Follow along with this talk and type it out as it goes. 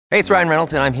Hey, it's Ryan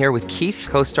Reynolds, and I'm here with Keith,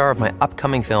 co-star of my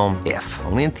upcoming film, If,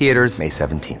 only in theaters May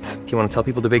 17th. Do you want to tell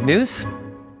people the big news?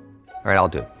 All right, I'll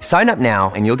do it. Sign up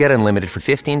now and you'll get unlimited for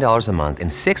 $15 a month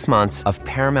and 6 months of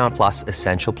Paramount Plus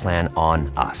Essential Plan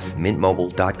on us.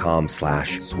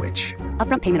 MintMobile.com/switch.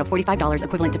 Upfront payment of $45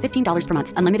 equivalent to $15 per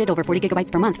month. Unlimited over 40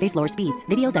 gigabytes per month. Face lower speeds.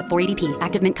 Videos at 480p.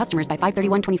 Active Mint customers by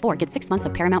 531.24 get 6 months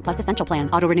of Paramount Plus Essential Plan.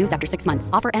 Auto renews after 6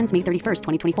 months. Offer ends May 31st,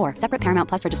 2024. Separate Paramount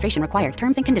Plus registration required.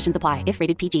 Terms and conditions apply if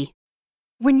rated PG.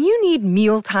 When you need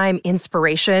mealtime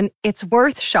inspiration, it's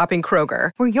worth shopping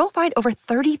Kroger, where you'll find over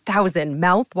 30,000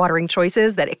 mouth-watering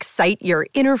choices that excite your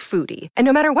inner foodie. And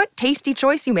no matter what tasty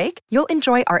choice you make, you'll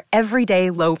enjoy our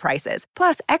everyday low prices,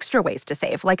 plus extra ways to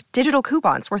save, like digital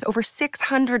coupons worth over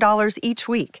 $600 each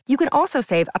week. You can also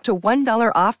save up to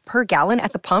 $1 off per gallon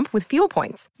at the pump with fuel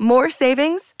points. More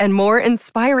savings and more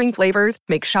inspiring flavors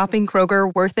make shopping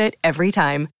Kroger worth it every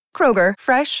time. Kroger,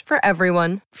 fresh for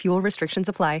everyone. Fuel restrictions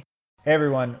apply. Hey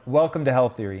everyone, welcome to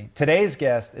Health Theory. Today's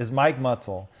guest is Mike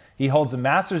Mutzel. He holds a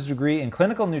master's degree in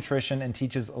clinical nutrition and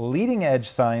teaches leading-edge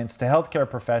science to healthcare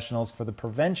professionals for the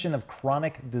prevention of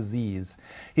chronic disease.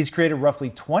 He's created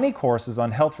roughly 20 courses on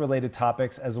health-related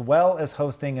topics, as well as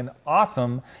hosting an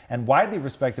awesome and widely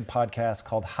respected podcast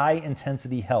called High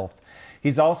Intensity Health.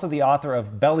 He's also the author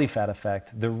of Belly Fat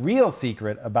Effect, the real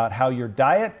secret about how your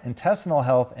diet, intestinal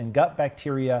health, and gut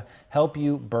bacteria help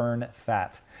you burn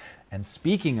fat. And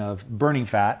speaking of burning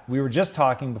fat, we were just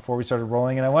talking before we started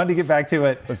rolling, and I wanted to get back to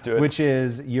it. Let's do it. Which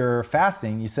is your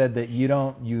fasting. You said that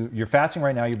you're fasting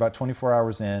right now. You're about 24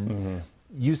 hours in. Mm-hmm.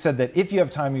 You said that if you have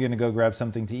time, you're going to go grab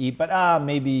something to eat, but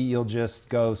maybe you'll just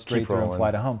go straight through and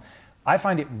fly to home. I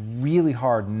find it really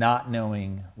hard not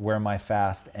knowing where my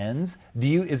fast ends.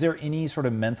 Is there any sort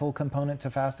of mental component to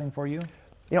fasting for you?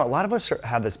 You know, a lot of us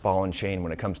have this ball and chain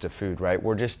when it comes to food, right?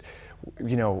 We're just,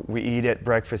 we eat at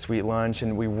breakfast, we eat lunch,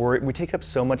 and we take up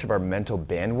so much of our mental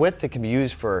bandwidth that can be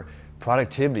used for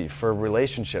productivity, for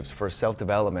relationships, for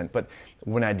self-development. But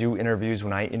when I do interviews,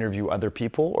 when I interview other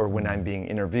people, or when I'm being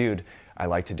interviewed, I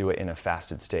like to do it in a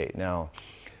fasted state. Now,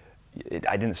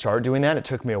 I didn't start doing that. It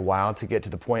took me a while to get to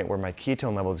the point where my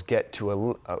ketone levels get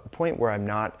to a point where I'm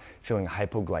not feeling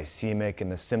hypoglycemic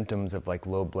and the symptoms of like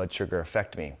low blood sugar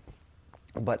affect me.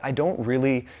 But I don't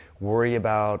really worry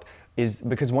about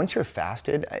because once you're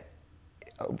fasted,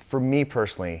 for me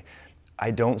personally,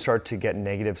 I don't start to get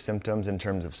negative symptoms in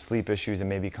terms of sleep issues and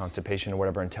maybe constipation or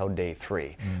whatever until day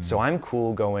 3. So I'm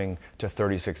cool going to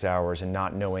 36 hours and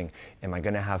not knowing, am I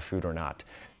gonna have food or not?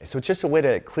 So it's just a way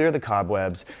to clear the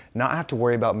cobwebs, not have to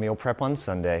worry about meal prep on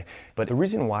Sunday. But the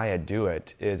reason why I do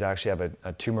it is I actually have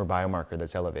a tumor biomarker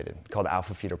that's elevated called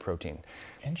alpha-fetoprotein.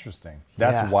 Interesting.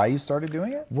 That's why you started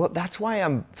doing it? Well, that's why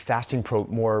I'm fasting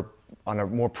on a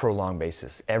more prolonged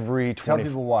basis. Tell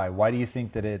people why. Why do you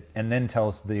think that and then tell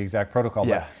us the exact protocol.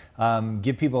 Yeah. But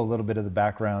give people a little bit of the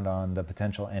background on the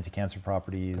potential anti-cancer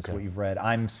properties, what you've read.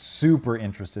 I'm super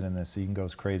interested in this, so you can go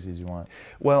as crazy as you want.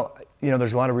 Well,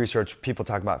 there's a lot of research. People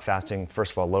talk about fasting,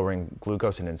 first of all, lowering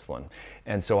glucose and insulin.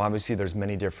 And so obviously there's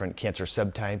many different cancer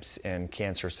subtypes, and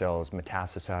cancer cells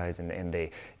metastasize and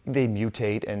they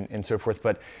mutate and so forth.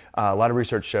 But a lot of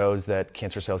research shows that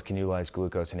cancer cells can utilize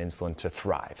glucose and insulin to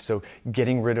thrive. So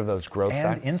getting rid of those growth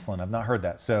factors. And insulin, I've not heard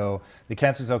that. So the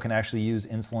cancer cell can actually use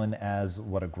insulin as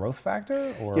a growth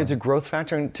factor? Or? Yeah, it's a growth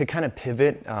factor to kind of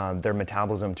pivot their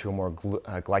metabolism to a more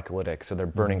glycolytic, so they're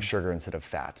burning sugar instead of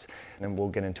fats. And we'll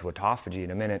get into autophagy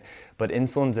in a minute, but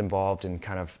insulin's involved in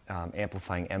kind of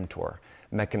amplifying mTOR,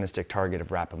 mechanistic target of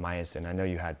rapamycin. I know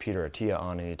you had Peter Attia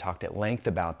on and he talked at length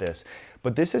about this,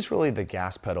 but this is really the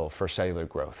gas pedal for cellular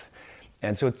growth.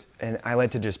 And so and I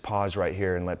like to just pause right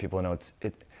here and let people know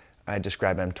I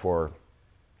describe mTOR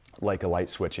like a light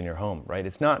switch in your home, right?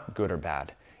 It's not good or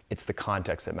bad. It's the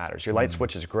context that matters. Your light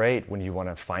switch is great when you want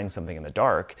to find something in the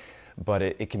dark, but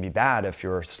it can be bad if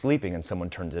you're sleeping and someone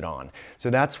turns it on. So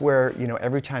that's where,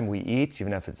 every time we eat,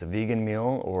 even if it's a vegan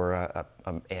meal or a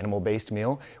animal-based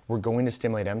meal, we're going to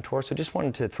stimulate mTOR. So just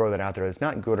wanted to throw that out there. It's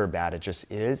not good or bad, it just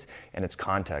is, and it's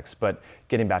context. But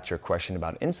getting back to your question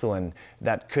about insulin,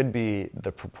 that could be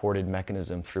the purported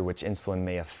mechanism through which insulin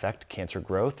may affect cancer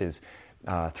growth is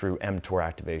through mTOR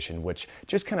activation, which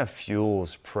just kind of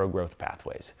fuels pro-growth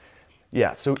pathways.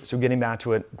 Yeah, so getting back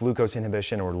to it, glucose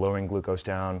inhibition or lowering glucose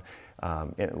down,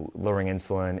 lowering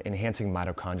insulin, enhancing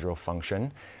mitochondrial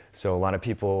function. So a lot of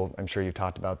people, I'm sure you've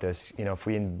talked about this, if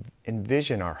we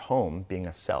envision our home being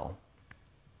a cell,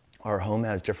 our home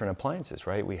has different appliances,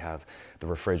 right? We have the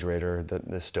refrigerator,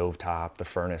 the stovetop, the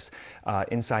furnace.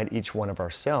 Inside each one of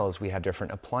our cells, we have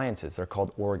different appliances. They're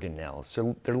called organelles.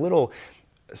 So they're little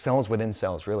cells within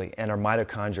cells, really. And our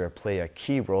mitochondria play a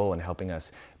key role in helping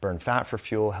us burn fat for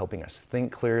fuel, helping us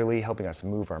think clearly, helping us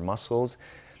move our muscles.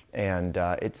 And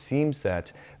it seems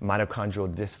that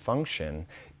mitochondrial dysfunction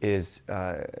is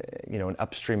an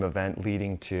upstream event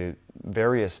leading to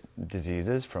various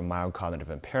diseases, from mild cognitive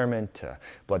impairment to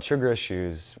blood sugar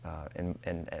issues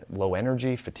and low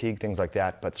energy, fatigue, things like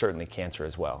that, but certainly cancer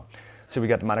as well. So we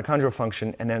got the mitochondrial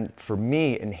function, and then for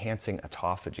me, enhancing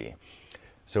autophagy.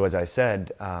 So as I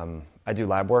said, I do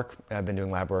lab work. I've been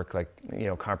doing lab work, like,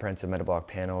 comprehensive metabolic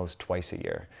panels twice a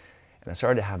year. And I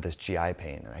started to have this GI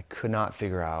pain, and I could not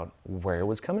figure out where it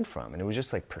was coming from. And it was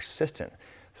just like persistent.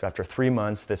 So after 3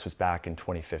 months, this was back in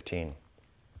 2015,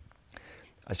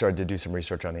 I started to do some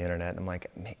research on the internet, and I'm like,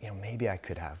 maybe I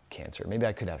could have cancer. Maybe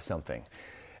I could have something.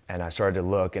 And I started to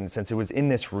look, and since it was in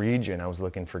this region, I was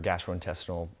looking for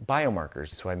gastrointestinal biomarkers.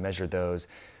 So I measured those,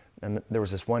 and there was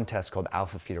this one test called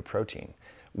alpha-fetoprotein,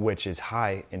 which is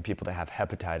high in people that have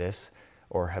hepatitis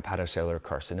or hepatocellular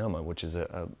carcinoma, which is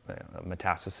a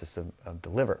metastasis of the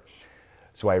liver.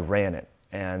 So I ran it,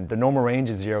 and the normal range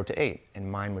is 0 to 8,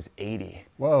 and mine was 80.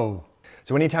 Whoa.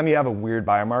 So anytime you have a weird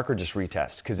biomarker, just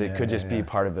retest, because it could just be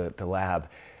part of the lab.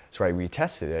 So I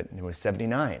retested it, and it was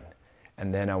 79.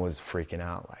 And then I was freaking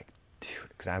out, like, dude,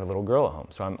 because I have a little girl at home,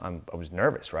 so I was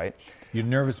nervous, right? You're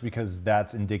nervous because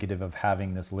that's indicative of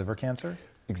having this liver cancer?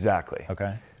 Exactly.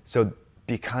 Okay. So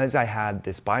because I had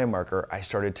this biomarker, I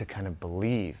started to kind of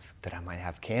believe that I might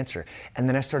have cancer. And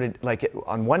then I started,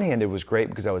 on one hand, it was great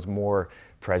because I was more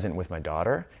present with my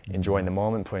daughter, enjoying the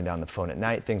moment, putting down the phone at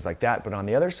night, things like that. But on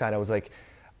the other side, I was like,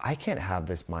 I can't have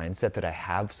this mindset that I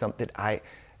have something,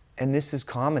 and this is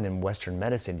common in Western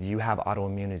medicine. You have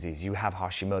autoimmune disease, you have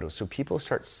Hashimoto. So people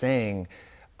start saying,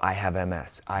 I have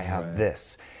MS, I have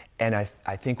this. And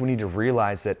I think we need to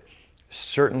realize that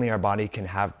certainly our body can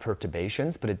have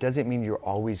perturbations, but it doesn't mean you're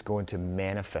always going to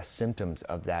manifest symptoms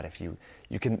of that. If you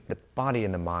can, the body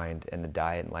and the mind and the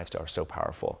diet and lifestyle are so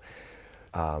powerful.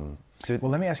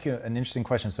 Well, let me ask you an interesting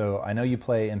question. So I know you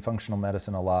play in functional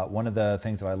medicine a lot. One of the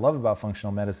things that I love about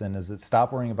functional medicine is that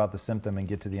stop worrying about the symptom and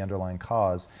get to the underlying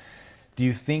cause. Do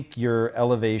you think your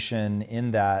elevation in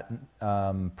that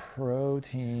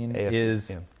protein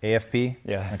is AFP?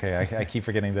 Yeah. Okay, I keep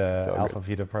forgetting the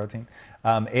alpha-fetoprotein.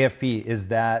 AFP, is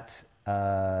that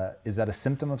a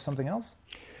symptom of something else?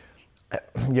 Yeah,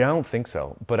 I don't think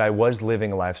so. But I was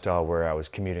living a lifestyle where I was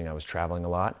commuting, I was traveling a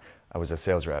lot. I was a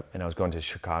sales rep, and I was going to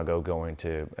Chicago, going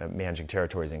to managing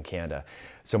territories in Canada.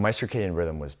 So my circadian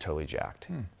rhythm was totally jacked.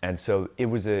 And so it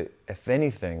was if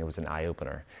anything, it was an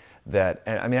eye-opener.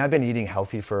 I've been eating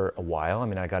healthy for a while.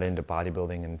 I got into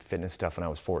bodybuilding and fitness stuff when I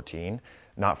was 14,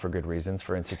 not for good reasons,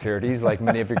 for insecurities, like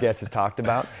many of your guests has talked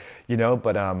about,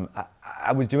 but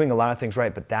I was doing a lot of things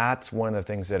right, but that's one of the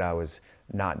things that I was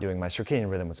not doing. My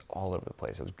circadian rhythm was all over the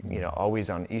place. I was, always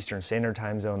on Eastern Standard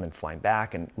Time Zone, then flying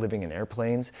back and living in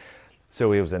airplanes.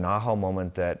 So it was an aha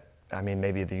moment that,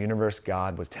 maybe the universe,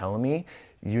 God was telling me,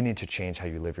 you need to change how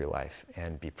you live your life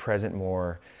and be present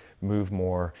more, move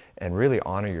more, and really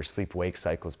honor your sleep-wake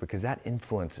cycles, because that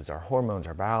influences our hormones,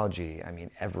 our biology,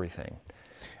 everything.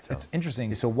 So. It's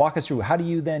interesting. So walk us through, how do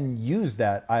you then use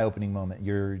that eye-opening moment?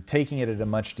 You're taking it at a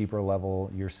much deeper level.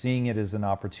 You're seeing it as an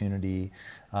opportunity.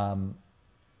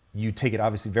 You take it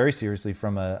obviously very seriously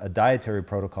from a dietary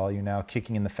protocol. You're now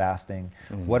kicking in the fasting.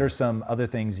 Mm-hmm. What are some other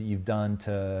things that you've done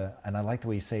to, and I like the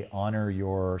way you say, honor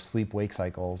your sleep-wake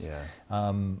cycles?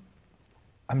 Yeah.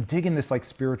 I'm digging this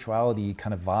spirituality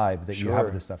kind of vibe that you have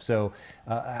with this stuff. So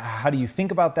how do you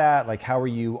think about that? How are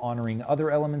you honoring other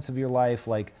elements of your life?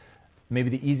 Maybe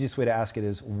the easiest way to ask it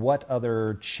is, what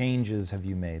other changes have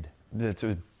you made? That's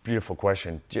a beautiful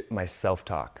question. My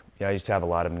self-talk. I used to have a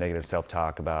lot of negative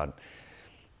self-talk about,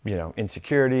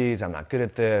 insecurities. I'm not good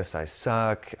at this. I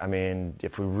suck.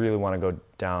 If we really want to go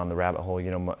down the rabbit hole,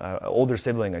 my older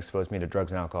sibling exposed me to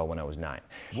drugs and alcohol when I was 9.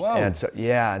 Whoa. And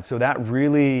so that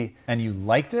really. And you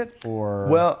liked it, or?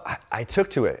 Well, I took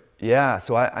to it. Yeah.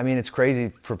 So it's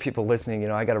crazy for people listening.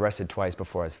 I got arrested twice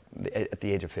before I was at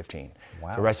the age of 15.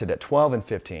 Wow. So arrested at 12 and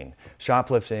 15,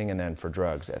 shoplifting, and then for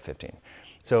drugs at 15.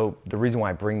 So the reason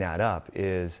why I bring that up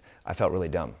is I felt really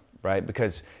dumb. Right?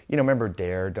 Because, remember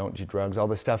DARE, don't do drugs, all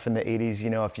this stuff in the 80s,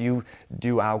 if you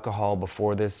do alcohol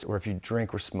before this, or if you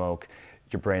drink or smoke,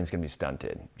 your brain's gonna be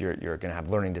stunted. You're gonna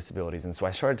have learning disabilities. And so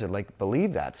I started to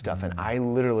believe that stuff. Mm-hmm. And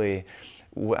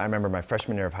I remember my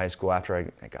freshman year of high school, after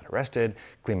I got arrested,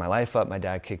 cleaned my life up, my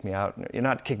dad kicked me out.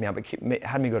 Not kicked me out, but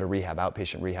had me go to rehab,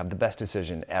 outpatient rehab, the best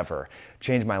decision ever.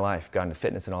 Changed my life, got into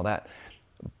fitness and all that.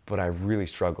 But I really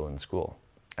struggled in school.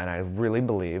 And I really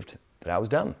believed that I was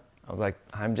dumb. I was like,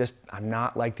 I'm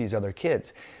not like these other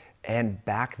kids. And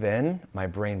back then, my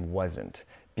brain wasn't.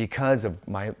 because of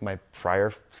my prior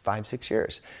 5-6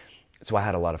 years. So I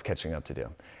had a lot of catching up to do.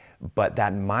 But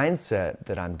that mindset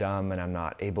that I'm dumb and I'm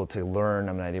not able to learn,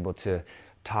 I'm not able to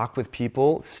talk with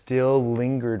people, still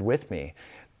lingered with me.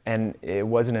 And it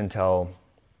wasn't until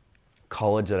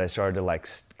college that I started to like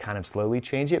kind of slowly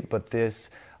change it. But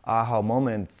this aha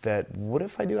moment that, what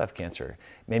if I do have cancer,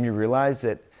 made me realize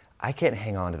that I can't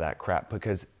hang on to that crap,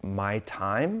 because my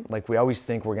time, like we always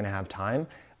think we're gonna have time,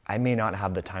 I may not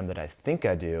have the time that I think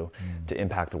I do to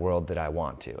impact the world that I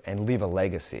want to and leave a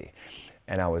legacy.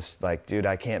 And I was like, dude,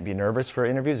 I can't be nervous for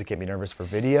interviews. I can't be nervous for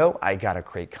video. I gotta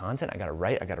create content. I gotta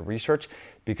write. I gotta research,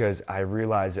 because I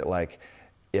realize that like,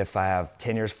 if I have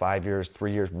 10 years, 5 years,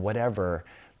 3 years, whatever,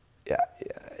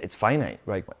 it's finite,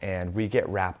 right? And we get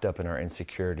wrapped up in our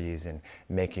insecurities and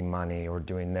making money or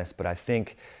doing this. But I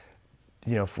think,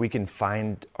 if we can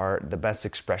find the best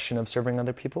expression of serving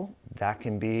other people, that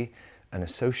can be an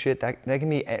associate, that can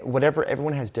be whatever.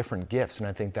 Everyone has different gifts. And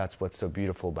I think that's what's so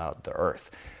beautiful about the earth.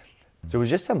 So it was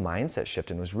just a mindset shift,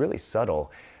 and it was really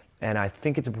subtle. And I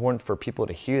think it's important for people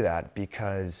to hear that,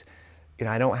 because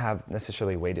I don't have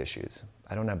necessarily weight issues.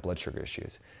 I don't have blood sugar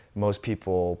issues. Most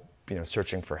people,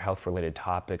 searching for health-related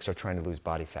topics are trying to lose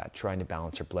body fat, trying to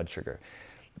balance their blood sugar.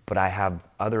 But I have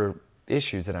other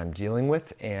issues that I'm dealing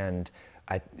with, and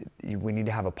we need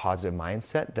to have a positive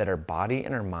mindset that our body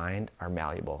and our mind are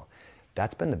malleable.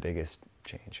 That's been the biggest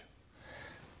change.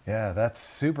 Yeah, that's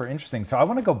super interesting. So I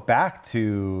want to go back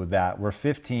to that. We're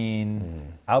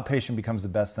 15, outpatient becomes the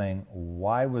best thing.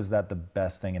 Why was that the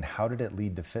best thing, and how did it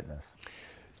lead to fitness?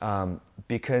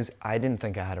 Because I didn't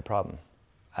think I had a problem.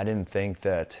 I didn't think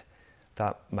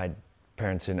thought my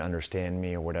parents didn't understand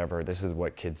me or whatever. This is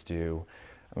what kids do.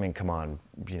 I mean, come on,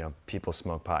 people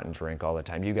smoke pot and drink all the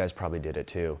time. You guys probably did it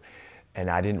too. And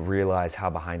I didn't realize how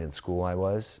behind in school I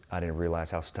was. I didn't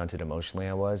realize how stunted emotionally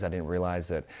I was. I didn't realize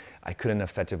that I couldn't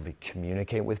effectively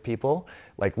communicate with people,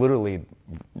 like literally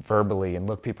verbally, and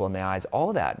look people in the eyes,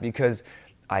 all that, because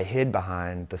I hid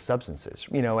behind the substances.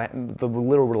 The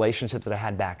little relationships that I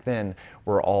had back then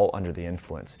were all under the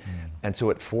influence. And so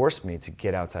it forced me to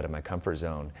get outside of my comfort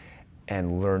zone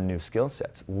and learn new skill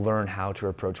sets, learn how to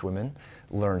approach women,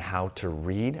 learn how to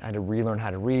read. I had to relearn how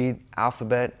to read,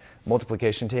 alphabet,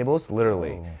 multiplication tables,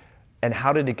 literally. Oh. And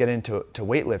how did it get into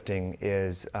weightlifting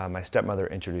is my stepmother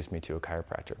introduced me to a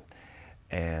chiropractor.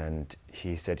 And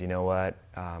he said, you know what,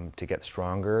 to get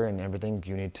stronger and everything,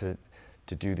 you need to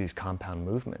do these compound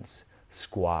movements,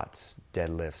 squats,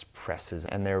 deadlifts, presses.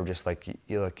 And they were just like,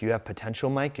 look, you have potential,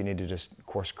 Mike, you need to just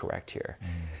course correct here.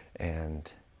 And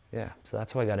yeah, so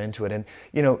that's how I got into it. And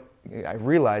I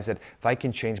realized that if I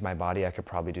can change my body, I could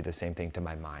probably do the same thing to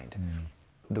my mind.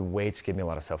 The weights gave me a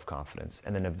lot of self-confidence.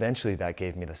 And then eventually that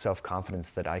gave me the self-confidence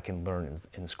that I can learn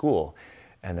in school.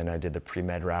 And then I did the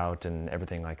pre-med route and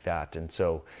everything like that. And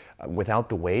so without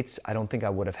the weights, I don't think I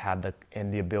would have had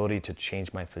the ability to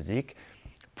change my physique.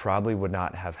 Probably would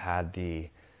not have had the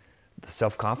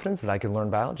self-confidence that I could learn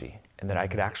biology and that I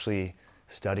could actually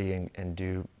study and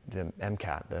do the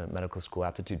MCAT, the medical school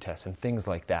aptitude test, and things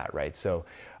like that, right? So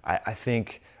I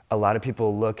think a lot of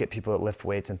people look at people that lift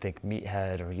weights and think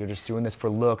meathead, or you're just doing this for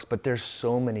looks, but there's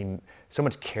so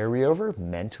much carryover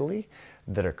mentally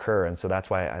that occur. And so that's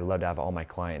why I love to have all my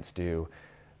clients do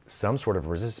some sort of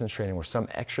resistance training or some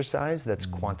exercise that's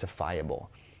quantifiable.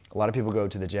 A lot of people go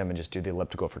to the gym and just do the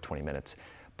elliptical for 20 minutes.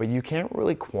 But you can't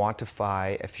really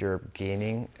quantify if you're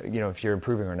gaining, if you're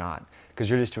improving or not, because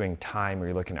you're just doing time or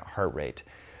you're looking at heart rate.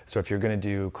 So if you're going to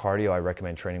do cardio, I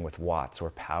recommend training with watts or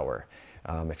power.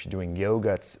 If you're doing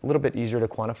yoga, it's a little bit easier to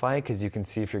quantify because you can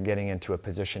see if you're getting into a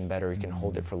position better, you can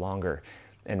hold it for longer.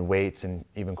 And weights and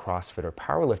even CrossFit or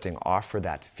powerlifting offer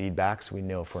that feedback, so we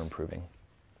know if we're improving.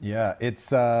 Yeah,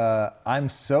 it's I'm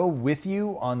so with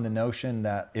you on the notion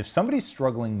that if somebody's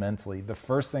struggling mentally, the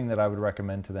first thing that I would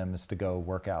recommend to them is to go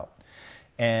work out.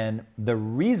 And the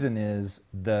reason is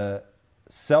the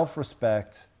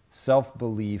self-respect,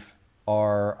 self-belief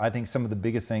are, I think, some of the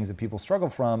biggest things that people struggle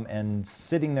from. And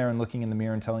sitting there and looking in the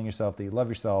mirror and telling yourself that you love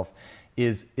yourself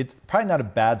it's probably not a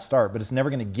bad start, but it's never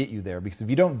going to get you there, because if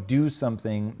you don't do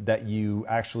something that you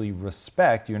actually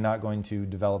respect, you're not going to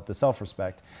develop the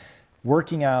self-respect.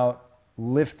 Working out,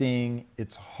 lifting,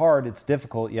 it's hard, it's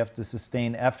difficult, you have to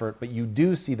sustain effort, but you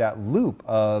do see that loop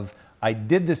of, I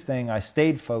did this thing, I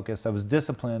stayed focused, I was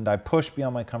disciplined, I pushed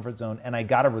beyond my comfort zone, and I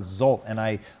got a result, and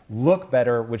I look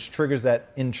better, which triggers that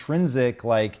intrinsic,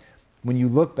 like, when you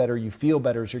look better, you feel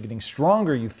better. As you're getting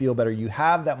stronger, you feel better. You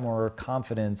have that more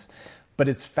confidence. But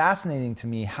it's fascinating to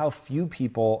me how few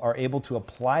people are able to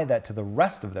apply that to the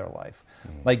rest of their life.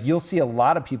 Like you'll see a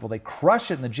lot of people, they crush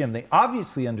it in the gym. They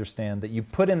obviously understand that you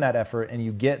put in that effort and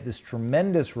you get this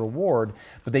tremendous reward,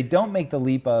 but they don't make the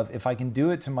leap of, if I can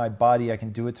do it to my body, I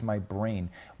can do it to my brain.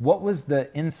 What was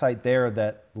the insight there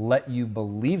that let you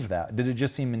believe that? Did it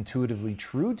just seem intuitively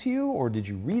true to you, or did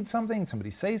you read something, somebody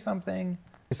say something?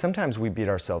 Sometimes we beat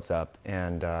ourselves up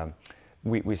and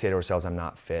we say to ourselves, I'm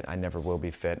not fit, I never will be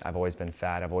fit, I've always been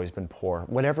fat, I've always been poor,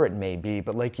 whatever it may be.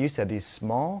 But like you said, these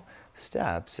small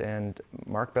steps, and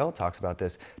Mark Bell talks about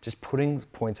this, just putting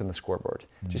points on the scoreboard,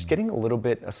 just getting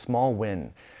a small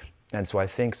win. And so I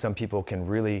think some people can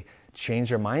really change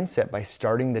their mindset by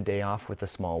starting the day off with a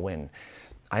small win.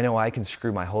 I know I can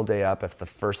screw my whole day up if the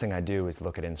first thing I do is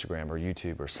look at Instagram or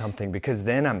YouTube or something, because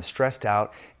then I'm stressed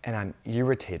out and I'm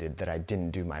irritated that I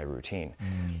didn't do my routine.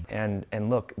 And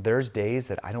look, there's days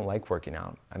that I don't like working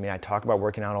out. I mean, I talk about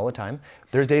working out all the time.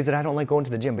 There's days that I don't like going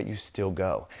to the gym, but you still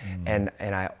go. And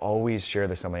I always share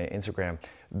this on my Instagram.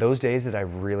 Those days that I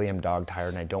really am dog tired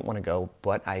and I don't want to go,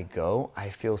 but I go, I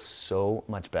feel so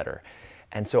much better.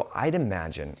 And so I'd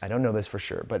imagine, I don't know this for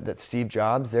sure, but that Steve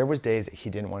Jobs, there was days that he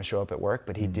didn't want to show up at work,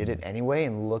 but he did it anyway,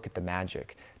 and look at the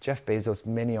magic. Jeff Bezos,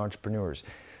 many entrepreneurs,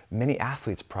 many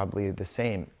athletes probably the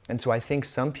same. And so I think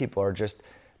some people are just,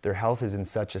 their health is in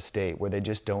such a state where they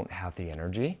just don't have the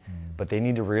energy, but they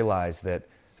need to realize that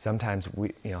sometimes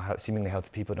seemingly healthy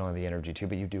people don't have the energy too,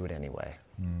 but you do it anyway.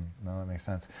 No, that makes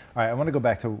sense. All right, I want to go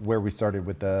back to where we started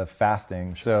with the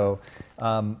fasting. So,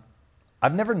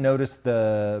 I've never noticed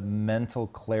the mental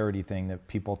clarity thing that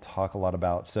people talk a lot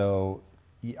about. So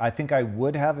I think I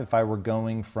would have if I were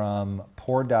going from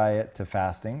poor diet to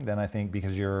fasting. Then I think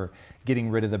because you're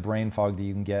getting rid of the brain fog that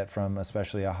you can get from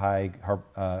especially a high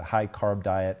carb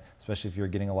diet, especially if you're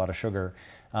getting a lot of sugar.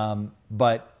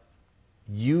 But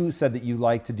you said that you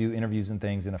like to do interviews and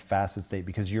things in a fasted state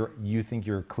because you think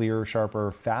you're clearer,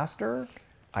 sharper, faster?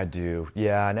 I do,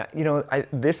 yeah.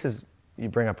 And you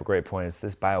bring up a great point. It's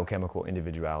this biochemical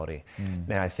individuality.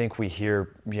 And I think we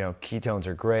hear, ketones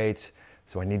are great,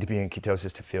 so I need to be in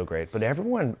ketosis to feel great. But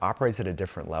everyone operates at a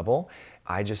different level.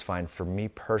 I just find, for me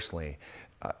personally,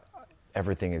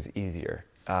 everything is easier.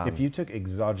 If you took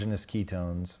exogenous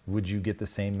ketones, would you get the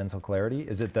same mental clarity?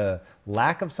 Is it the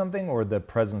lack of something or the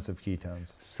presence of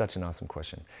ketones? Such an awesome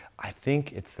question. I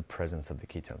think it's the presence of the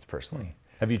ketones personally.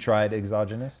 Have you tried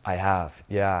exogenous? I have,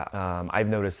 yeah. I've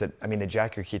noticed that, they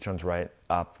jack your ketones right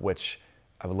up, which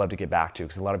I would love to get back to,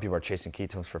 because a lot of people are chasing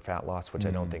ketones for fat loss, which I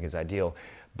don't think is ideal.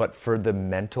 But for the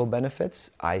mental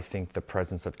benefits, I think the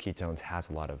presence of ketones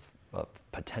has a lot of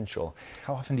potential.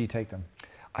 How often do you take them?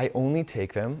 I only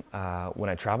take them when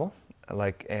I travel,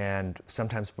 and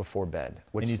sometimes before bed.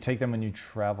 And you take them when you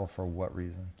travel for what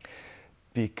reason?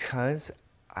 Because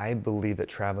I believe that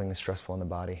traveling is stressful on the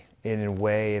body in a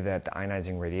way that the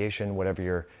ionizing radiation,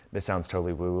 this sounds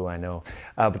totally woo-woo, I know,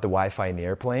 but the Wi-Fi in the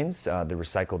airplanes, the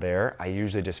recycled air, I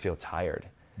usually just feel tired,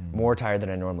 more tired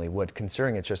than I normally would,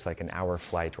 considering it's just like an hour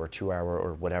flight or 2 hour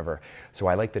or whatever. So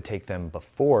I like to take them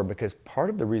before, because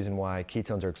part of the reason why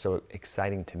ketones are so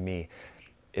exciting to me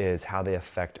is how they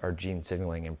affect our gene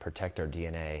signaling and protect our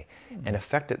DNA and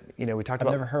affect it. We talked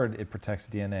about. I've never heard it protects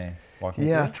DNA.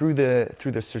 Through the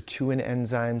sirtuin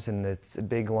enzymes, and it's a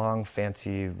big, long,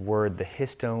 fancy word, the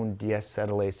histone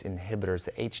deacetylase inhibitors,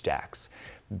 the HDACs.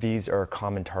 These are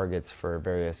common targets for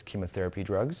various chemotherapy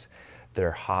drugs.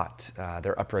 They're hot,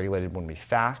 they're upregulated when we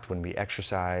fast, when we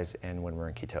exercise, and when we're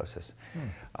in ketosis.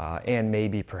 And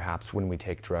maybe perhaps when we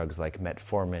take drugs like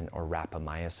metformin or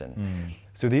rapamycin.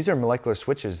 So these are molecular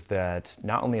switches that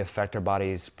not only affect our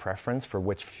body's preference for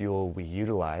which fuel we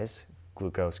utilize,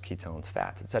 glucose, ketones,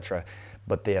 fats, etc.,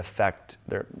 but they affect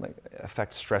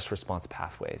stress response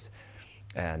pathways,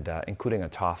 and including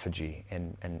autophagy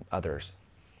and others.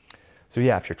 So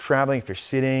yeah, if you're traveling, if you're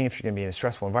sitting, if you're going to be in a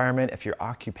stressful environment, if your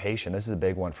occupation, this is a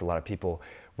big one for a lot of people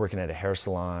working at a hair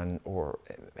salon, or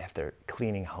if they're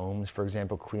cleaning homes, for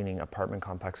example, cleaning apartment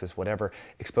complexes, whatever,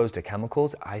 exposed to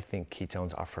chemicals, I think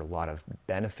ketones offer a lot of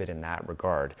benefit in that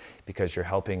regard, because you're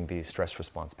helping these stress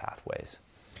response pathways.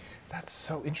 That's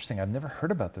so interesting. I've never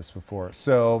heard about this before.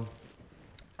 So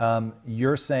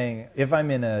you're saying if I'm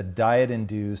in a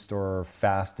diet-induced or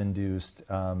fast-induced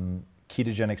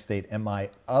ketogenic state,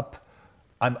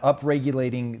 I'm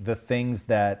upregulating the things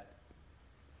that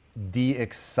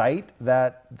de-excite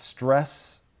that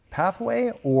stress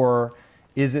pathway? Or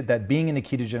is it that being in a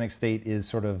ketogenic state is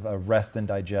sort of a rest and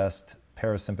digest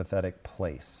parasympathetic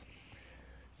place?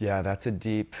 Yeah, that's a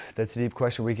deep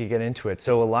question. We could get into it.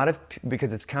 So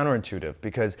because it's counterintuitive,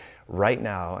 because right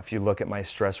now, if you look at my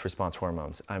stress response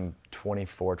hormones, I'm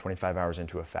 24, 25 hours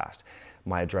into a fast.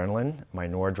 my adrenaline, my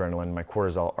noradrenaline, my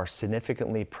cortisol are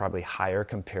significantly probably higher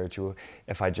compared to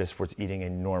if I just was eating a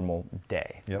normal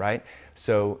day, right?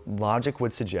 So logic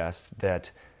would suggest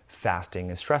that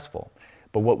fasting is stressful.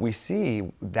 But what we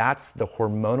see, that's the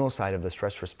hormonal side of the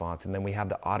stress response. And then we have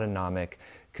the autonomic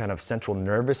kind of central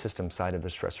nervous system side of the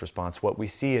stress response. What we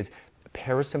see is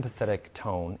parasympathetic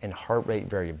tone and heart rate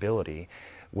variability,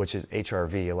 which is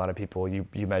HRV. A lot of people, you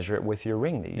measure it with your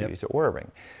ring that you use, the Oura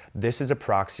ring. This is a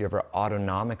proxy of our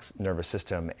autonomic nervous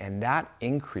system, and that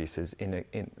increases in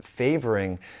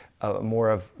favoring more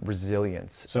of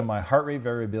resilience. So my heart rate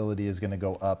variability is going to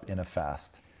go up in a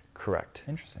fast. Correct.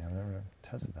 Interesting. I've never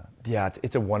tested that. Yeah,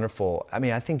 it's a wonderful,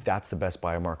 I think that's the best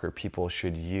biomarker people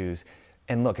should use.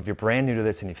 And look, if you're brand new to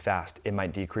this and you fast, it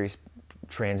might decrease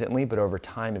transiently, but over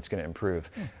time it's going to improve.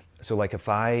 So like if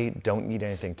I don't eat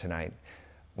anything tonight,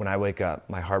 when I wake up,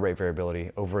 my heart rate variability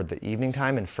over the evening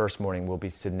time and first morning will be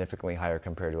significantly higher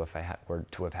compared to if I were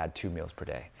to have had 2 meals per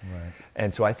day. Right.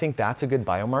 And so I think that's a good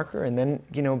biomarker. And then,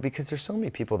 because there's so many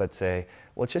people that say,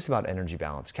 well, it's just about energy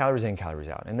balance, calories in, calories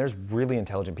out. And there's really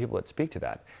intelligent people that speak to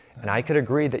that. And I could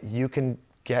agree that you can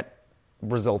get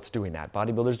results doing that.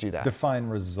 Bodybuilders do that. Define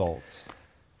results.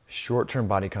 Short-term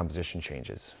body composition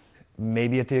changes.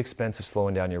 Maybe at the expense of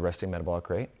slowing down your resting metabolic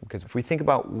rate. Because if we think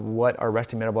about what our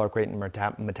resting metabolic rate and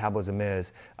metabolism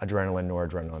is, adrenaline,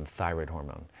 noradrenaline, thyroid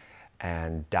hormone.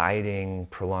 And dieting,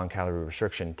 prolonged calorie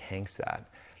restriction tanks that.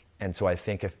 And so I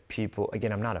think if people,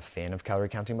 again, I'm not a fan of calorie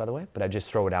counting, by the way, but I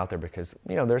just throw it out there because,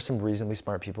 there's some reasonably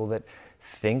smart people that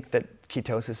think that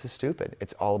ketosis is stupid.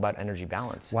 It's all about energy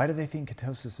balance. Why do they think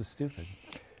ketosis is stupid?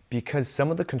 Because some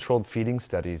of the controlled feeding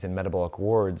studies in metabolic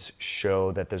wards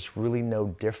show that there's really no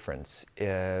difference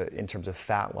in terms of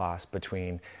fat loss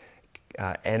between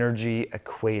energy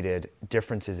equated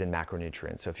differences in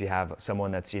macronutrients. So if you have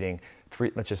someone that's eating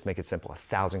let's just make it simple,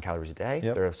 1,000 calories a day,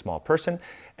 they're a small person,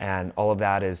 and all of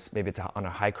that is, maybe it's on a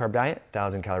high carb diet,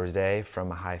 1,000 calories a day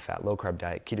from a high fat, low carb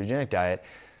diet, ketogenic diet.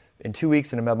 In 2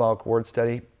 weeks in a metabolic ward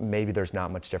study, maybe there's not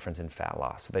much difference in fat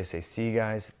loss. So they say, see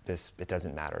guys, it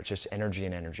doesn't matter. It's just energy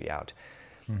in, energy out.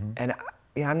 And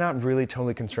I'm not really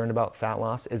totally concerned about fat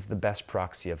loss as the best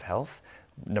proxy of health,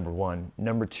 number one.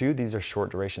 Number two, these are short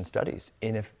duration studies.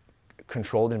 In a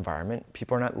controlled environment,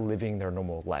 people are not living their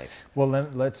normal life. Well,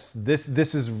 this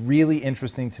is really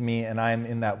interesting to me, and I'm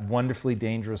in that wonderfully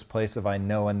dangerous place of I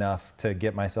know enough to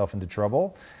get myself into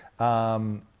trouble.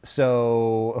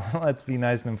 So let's be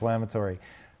nice and inflammatory.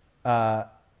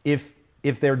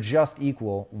 If they're just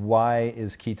equal, why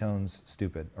is ketones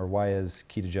stupid, or why is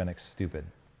ketogenics stupid?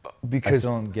 Because I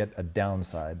still don't get a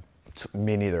downside.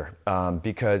 Me neither.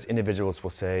 Because individuals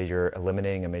will say you're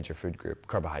eliminating a major food group,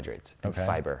 carbohydrates and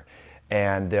fiber,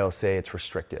 and they'll say it's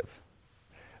restrictive.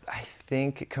 I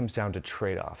think it comes down to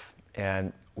trade-off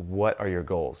and what are your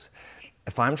goals.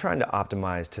 If I'm trying to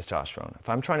optimize testosterone, if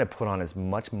I'm trying to put on as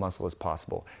much muscle as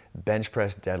possible, bench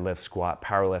press, deadlift, squat,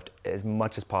 power lift as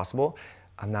much as possible,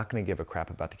 I'm not going to give a crap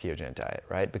about the ketogenic diet,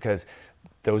 right? Because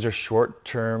those are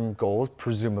short-term goals,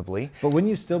 presumably. But wouldn't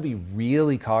you still be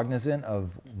really cognizant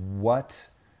of what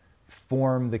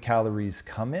form the calories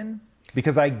come in?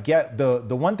 Because I get the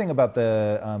one thing about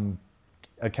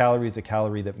a calorie is a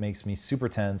calorie that makes me super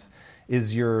tense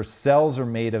is your cells are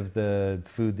made of the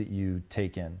food that you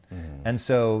take in. And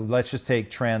so let's just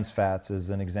take trans fats as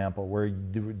an example, where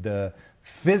the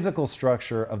physical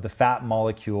structure of the fat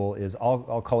molecule is,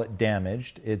 I'll call it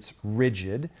damaged, it's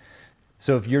rigid.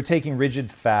 So if you're taking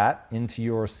rigid fat into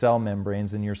your cell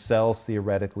membranes, then your cells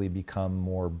theoretically become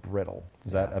more brittle.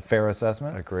 Is that a fair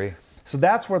assessment? I agree. So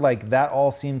that's where that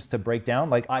all seems to break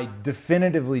down. I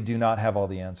definitively do not have all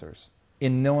the answers.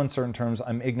 In no uncertain terms,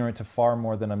 I'm ignorant to far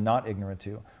more than I'm not ignorant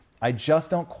to. I just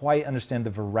don't quite understand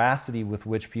the veracity with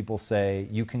which people say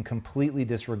you can completely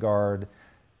disregard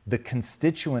the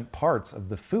constituent parts of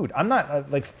the food. I'm not,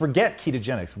 forget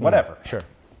ketogenics, whatever. Sure.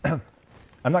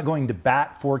 I'm not going to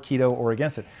bat for keto or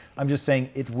against it. I'm just saying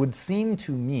it would seem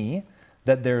to me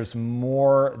that there's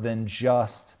more than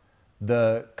just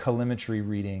the calorimetry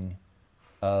reading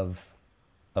of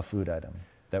a food item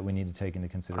that we need to take into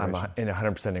consideration. I'm in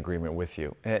 100% agreement with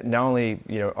you. Not only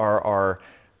are our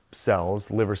cells,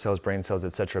 liver cells, brain cells,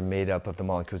 et cetera, made up of the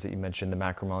molecules that you mentioned, the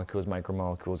macromolecules,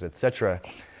 micromolecules, et cetera,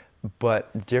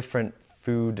 but different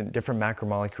food and different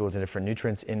macromolecules and different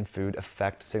nutrients in food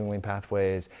affect signaling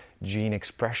pathways, gene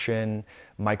expression,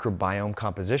 microbiome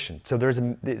composition. So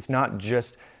it's not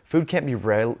just, food can't be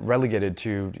relegated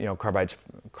to carbohydrates,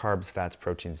 carbs, fats,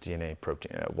 proteins, DNA,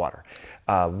 water.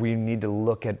 We need to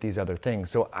look at these other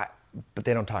things. But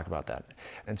they don't talk about that.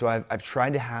 And so I've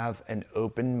tried to have an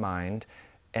open mind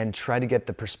and try to get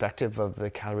the perspective of the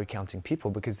calorie counting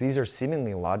people, because these are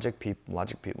seemingly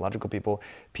logical people,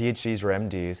 PhDs or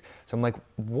MDs. So I'm like,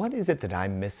 what is it that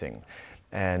I'm missing?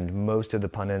 And most of the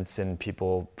pundits and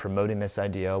people promoting this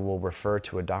idea will refer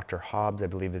to a Dr. Hobbs, I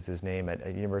believe is his name, at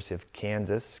University of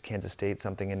Kansas State,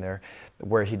 something in there,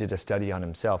 where he did a study on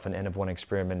himself, an N-of-1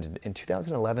 experiment in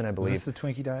 2011, I believe. Is this the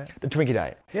Twinkie diet? The Twinkie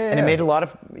diet. Yeah. And it made a lot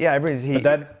of,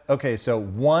 Okay, so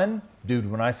one,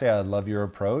 dude, when I say I love your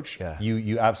approach, Yeah.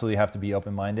 you absolutely have to be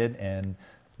open-minded, and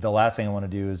the last thing I want to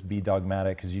do is be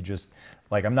dogmatic, because you just,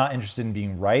 like, I'm not interested in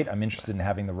being right, I'm interested in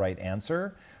having the right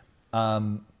answer.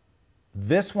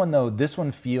 This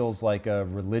one feels like a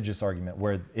religious argument,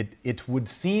 where it would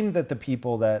seem that the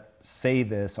people that say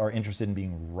this are interested in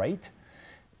being right.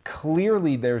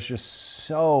 Clearly, there's just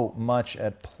so much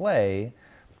at play.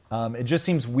 It just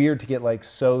seems weird to get like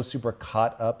so super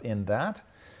caught up in that.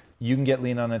 You can get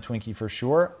lean on a Twinkie for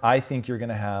sure. I think you're going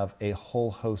to have a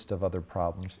whole host of other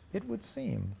problems, it would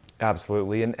seem.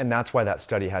 Absolutely, and that's why that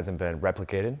study hasn't been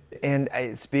replicated. And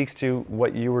it speaks to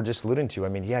what you were just alluding to. I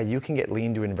mean, yeah, you can get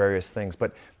lean doing various things,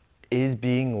 but is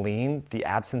being lean the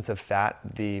absence of fat,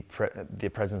 the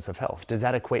presence of health? Does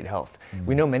that equate health? Mm-hmm.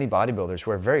 We know many bodybuilders who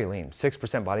are very lean,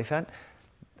 6% body fat.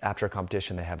 After a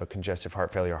competition, they have a congestive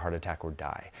heart failure, heart attack, or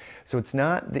die. So it's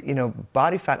not,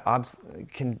 body fat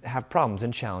can have problems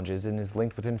and challenges and is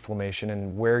linked with inflammation,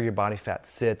 and where your body fat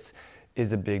sits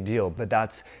is a big deal. But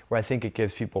that's where I think it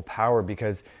gives people power,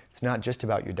 because it's not just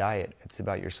about your diet, it's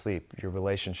about your sleep, your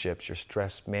relationships, your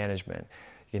stress management,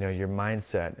 your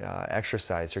mindset,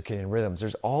 exercise, circadian rhythms.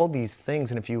 There's all these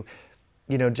things, and if you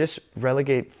just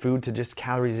relegate food to just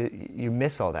calories, you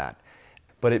miss all that.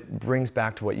 But it brings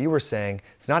back to what you were saying,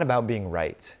 it's not about being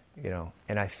right,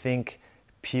 and I think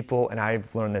people, and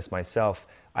I've learned this myself,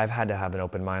 I've had to have an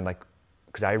open mind,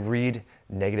 because I read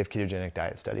negative ketogenic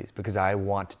diet studies because I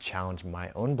want to challenge my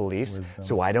own beliefs. Wisdom.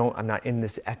 So I'm not in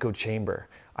this echo chamber.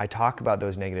 I talk about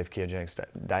those negative ketogenic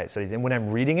diet studies, and when I'm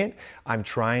reading it, I'm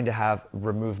trying to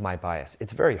remove my bias.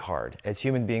 It's very hard. As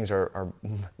human beings, our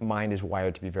mind is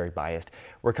wired to be very biased.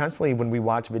 We're constantly, when we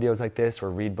watch videos like this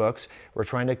or read books, we're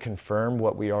trying to confirm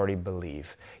what we already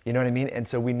believe. You know what I mean? And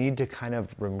so we need to kind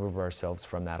of remove ourselves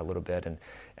from that a little bit and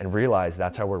realize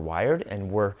that's how we're wired,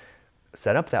 and we're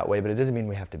set up that way, but it doesn't mean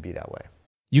we have to be that way.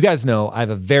 You guys know I have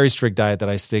a very strict diet that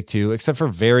I stick to, except for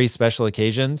very special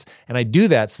occasions. And I do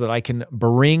that so that I can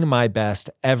bring my best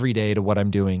every day to what I'm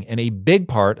doing. And a big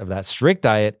part of that strict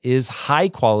diet is high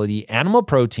quality animal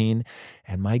protein,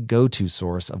 and my go-to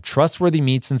source of trustworthy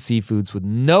meats and seafoods with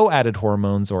no added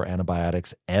hormones or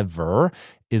antibiotics ever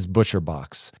is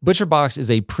ButcherBox. ButcherBox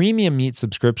is a premium meat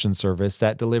subscription service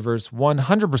that delivers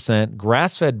 100%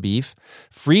 grass-fed beef,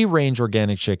 free-range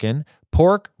organic chicken,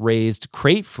 pork raised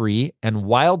crate-free, and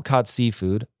wild-caught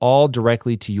seafood, all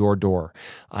directly to your door.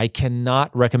 I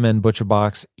cannot recommend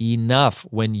ButcherBox enough.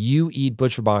 When you eat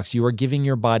ButcherBox, you are giving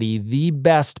your body the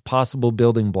best possible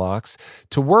building blocks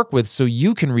to work with so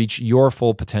you can reach your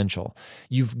full potential.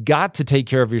 You've got to take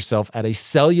care of yourself at a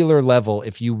cellular level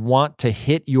if you want to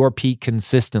hit your peak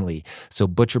consistently. So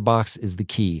ButcherBox is the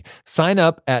key. Sign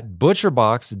up at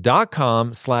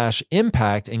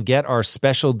butcherbox.com/impact and get our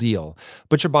special deal.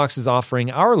 ButcherBox is offering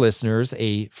our listeners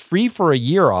a free for a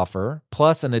year offer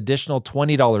plus an additional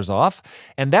 $20 off.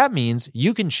 And that means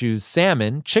you can choose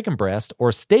salmon, chicken breast,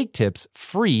 or steak tips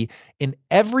free in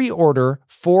every order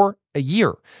for a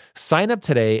year. Sign up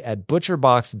today at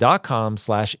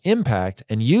butcherbox.com/impact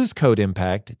and use code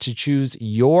IMPACT to choose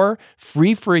your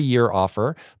free for a year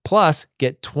offer, plus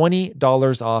get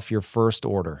 $20 off your first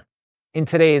order. In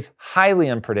today's highly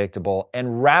unpredictable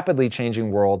and rapidly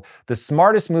changing world, the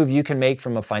smartest move you can make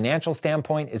from a financial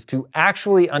standpoint is to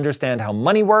actually understand how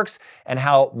money works and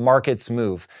how markets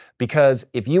move. Because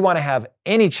if you want to have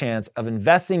any chance of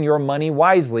investing your money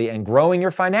wisely and growing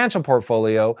your financial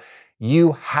portfolio,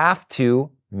 you have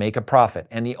to make a profit.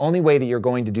 And the only way that you're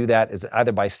going to do that is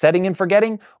either by setting and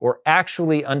forgetting or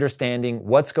actually understanding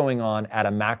what's going on at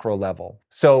a macro level.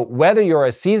 So whether you're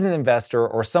a seasoned investor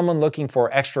or someone looking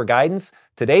for extra guidance,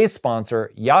 today's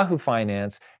sponsor, Yahoo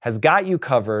Finance, has got you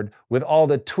covered with all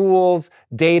the tools,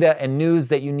 data, and news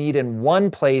that you need in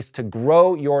one place to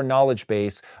grow your knowledge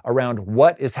base around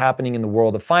what is happening in the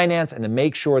world of finance and to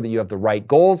make sure that you have the right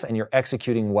goals and you're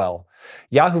executing well.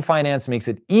 Yahoo Finance makes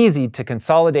it easy to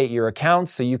consolidate your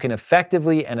accounts so you can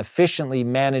effectively and efficiently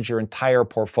manage your entire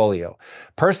portfolio.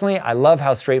 Personally, I love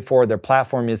how straightforward their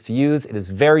platform is to use. It is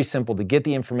very simple to get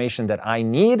the information that I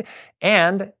need,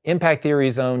 and Impact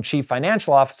Theory's own chief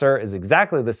financial officer is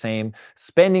exactly the same,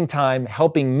 spending time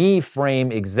helping me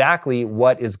frame exactly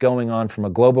what is going on from a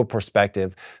global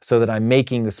perspective so that I'm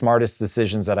making the smartest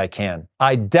decisions that I can.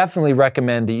 I definitely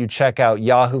recommend that you check out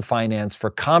Yahoo Finance for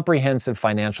comprehensive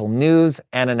financial news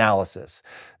and analysis.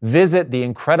 Visit the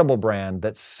incredible brand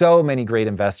that so many great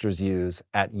investors use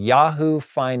at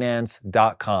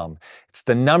yahoofinance.com. It's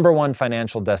the #1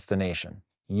 financial destination.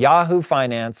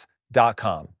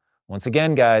 yahoofinance.com. Once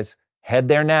again, guys, head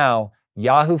there now,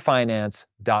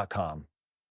 yahoofinance.com.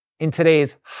 In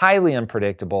today's highly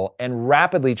unpredictable and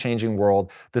rapidly changing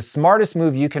world, the smartest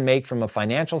move you can make from a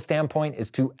financial standpoint is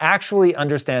to actually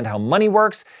understand how money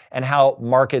works and how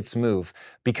markets move.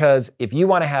 Because if you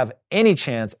want to have any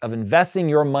chance of investing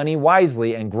your money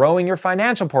wisely and growing your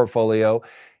financial portfolio,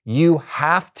 you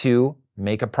have to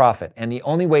make a profit. And the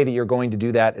only way that you're going to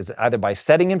do that is either by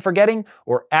setting and forgetting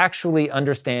or actually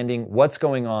understanding what's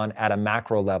going on at a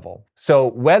macro level. So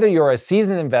whether you're a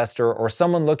seasoned investor or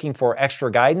someone looking for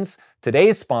extra guidance,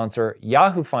 today's sponsor,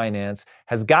 Yahoo Finance,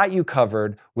 has got you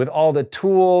covered with all the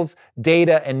tools,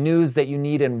 data, and news that you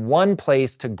need in one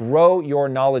place to grow your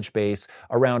knowledge base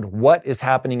around what is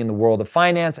happening in the world of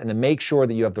finance and to make sure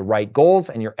that you have the right goals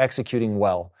and you're executing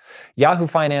well. Yahoo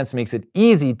Finance makes it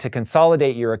easy to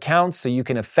consolidate your accounts so you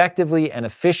can effectively and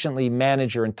efficiently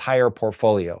manage your entire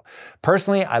portfolio.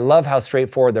 Personally, I love how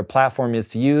straightforward their platform is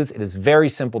to use. It is very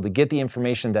simple to get the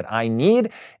information that I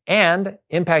need, and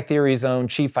Impact Theory's own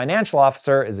chief financial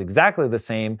officer is exactly the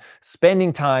same,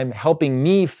 spending time helping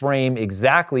me frame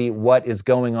exactly what is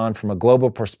going on from a global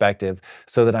perspective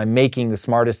so that I'm making the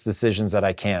smartest decisions that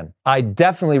I can. I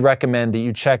definitely recommend that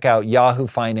you check out Yahoo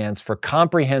Finance for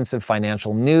comprehensive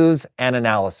financial news and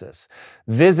analysis.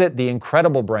 Visit the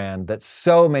incredible brand that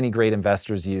so many great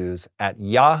investors use at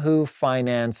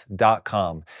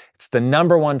yahoofinance.com. It's the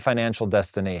 #1 financial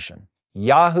destination.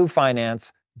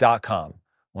 yahoofinance.com.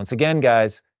 Once again,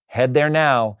 guys, head there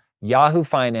now,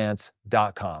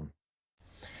 yahoofinance.com.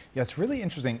 Yeah, it's really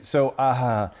interesting. So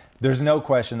there's no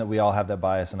question that we all have that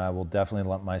bias, and I will definitely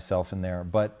lump myself in there.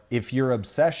 But if your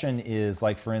obsession is,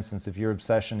 like, for instance, if your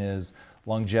obsession is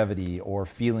longevity or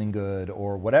feeling good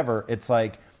or whatever, it's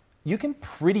like you can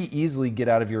pretty easily get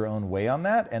out of your own way on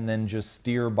that and then just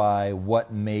steer by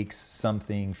what makes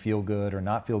something feel good or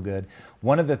not feel good.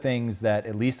 One of the things that,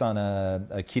 at least on a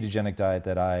ketogenic diet,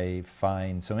 that I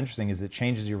find so interesting is it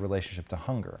changes your relationship to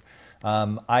hunger.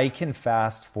 I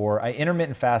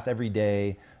intermittent fast every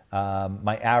day.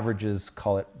 My average is,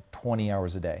 call it 20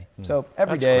 hours a day. So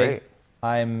every day great.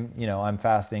 I'm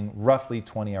fasting roughly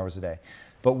 20 hours a day.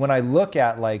 But when I look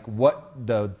at like what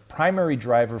the primary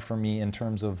driver for me in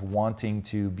terms of wanting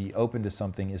to be open to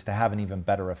something is to have an even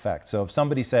better effect. So if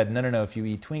somebody said, no, if you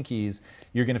eat Twinkies,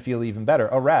 you're going to feel even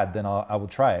better. Oh, rad, then I will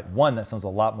try it. One, that sounds a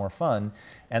lot more fun.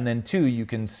 And then two, you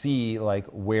can see like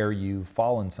where you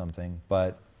fall in something.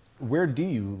 But where do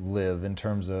you live in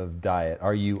terms of diet?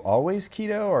 Are you always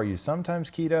keto? Are you sometimes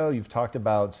keto? You've talked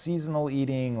about seasonal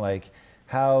eating. Like,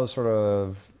 how sort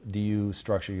of do you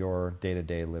structure your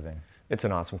day-to-day living? It's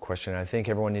an awesome question. I think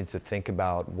everyone needs to think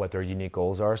about what their unique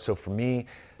goals are. So for me,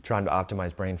 trying to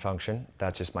optimize brain function,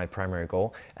 that's just my primary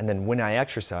goal. And then when I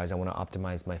exercise, I want to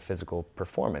optimize my physical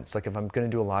performance. Like if I'm going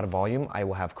to do a lot of volume, I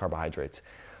will have carbohydrates.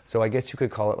 So I guess you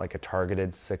could call it like a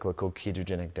targeted cyclical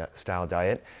ketogenic style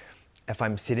diet. If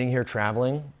I'm sitting here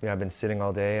traveling, I've been sitting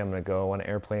all day, I'm going to go on an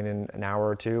airplane in an hour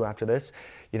or two after this,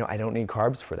 I don't need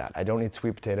carbs for that. I don't need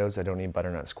sweet potatoes, I don't need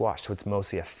butternut squash. So it's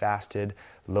mostly a fasted,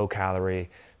 low calorie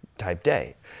type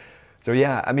day. So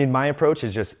my approach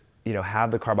is just,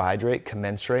 have the carbohydrate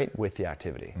commensurate with the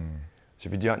activity. So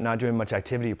if you're not doing much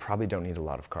activity, you probably don't need a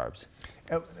lot of carbs.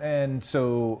 And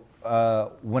so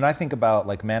when I think about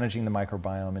like managing the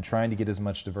microbiome and trying to get as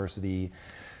much diversity,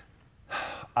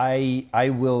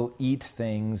 I will eat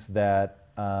things that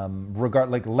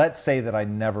let's say that I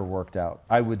never worked out.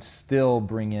 I would still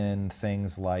bring in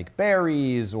things like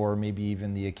berries or maybe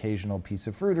even the occasional piece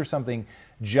of fruit or something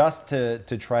just to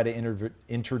try to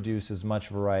introduce as much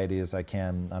variety as I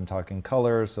can. I'm talking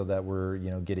color so that we're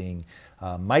getting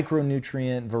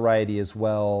micronutrient variety as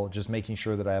well, just making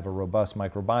sure that I have a robust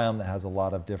microbiome that has a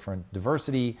lot of different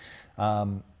diversity.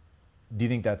 Do you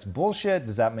think that's bullshit?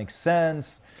 Does that make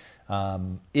sense?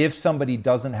 If somebody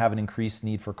doesn't have an increased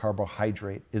need for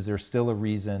carbohydrate, is there still a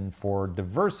reason for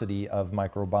diversity of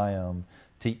microbiome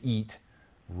to eat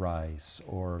rice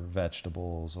or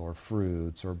vegetables or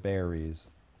fruits or berries?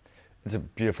 It's a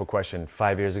beautiful question.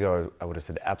 5 years ago, I would have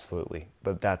said absolutely,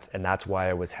 but that's why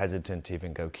I was hesitant to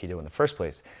even go keto in the first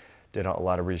place. Did a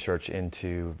lot of research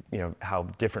into how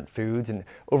different foods and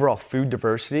overall food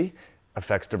diversity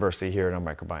affects diversity here in our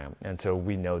microbiome, and so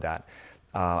we know that.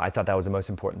 I thought that was the most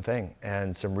important thing,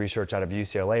 and some research out of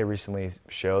UCLA recently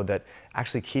showed that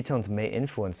actually ketones may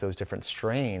influence those different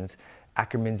strains.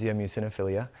 Akkermansia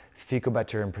muciniphila,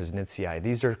 Faecobacterium prausnitzii.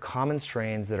 These are common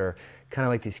strains that are kind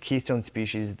of like these keystone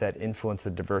species that influence the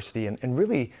diversity. And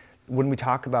really, when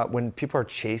people are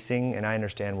chasing, and I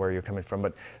understand where you're coming from,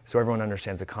 but so everyone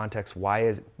understands the context, why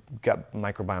is gut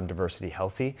microbiome diversity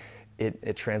healthy?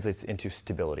 It translates into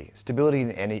stability. Stability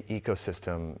in any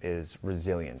ecosystem is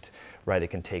resilient, right? It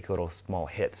can take little small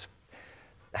hits.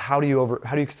 How do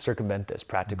you circumvent this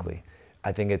practically?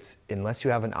 I think it's, unless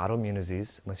you have an autoimmune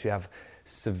disease, unless you have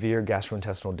severe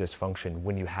gastrointestinal dysfunction,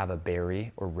 when you have a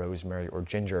berry or rosemary or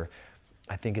ginger,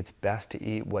 I think it's best to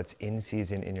eat what's in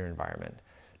season in your environment.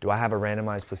 Do I have a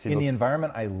randomized placebo? In the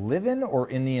environment I live in, or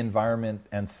in the environment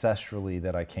ancestrally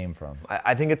that I came from?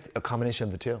 I think it's a combination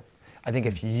of the two. I think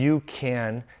if you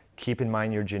can keep in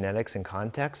mind your genetics and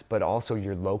context, but also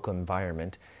your local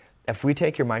environment, if we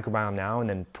take your microbiome now and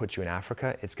then put you in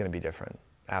Africa, it's going to be different.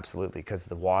 Absolutely, because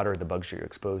the water, the bugs you're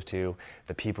exposed to,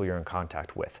 the people you're in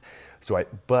contact with.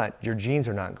 But your genes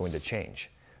are not going to change.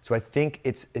 So I think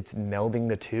it's melding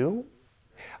the two.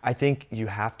 I think you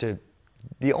have to,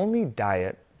 the only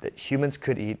diet that humans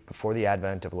could eat before the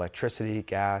advent of electricity,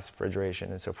 gas,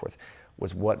 refrigeration, and so forth,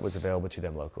 was what was available to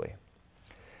them locally.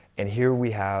 And here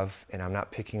we have, and I'm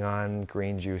not picking on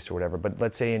green juice or whatever, but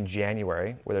let's say in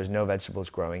January, where there's no vegetables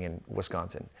growing in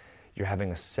Wisconsin, you're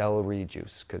having a celery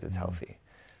juice because it's healthy.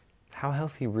 How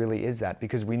healthy really is that?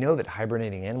 Because we know that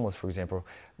hibernating animals, for example,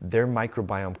 their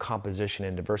microbiome composition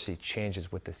and diversity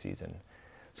changes with the season.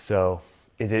 So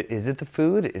is it the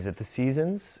food? Is it the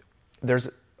seasons?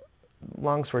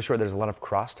 Long story short, there's a lot of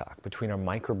crosstalk between our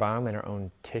microbiome and our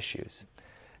own tissues.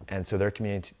 And so they're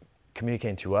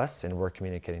communicating to us and we're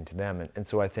communicating to them. And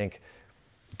so I think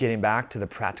getting back to the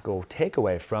practical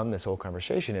takeaway from this whole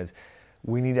conversation is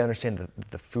we need to understand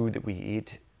that the food that we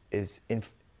eat is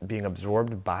being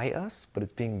absorbed by us, but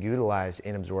it's being utilized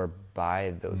and absorbed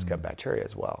by those gut bacteria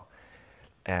as well.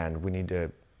 And we need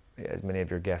to, as many of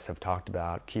your guests have talked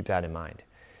about, keep that in mind,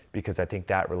 because I think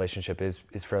that relationship is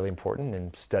fairly important,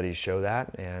 and studies show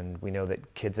that. And we know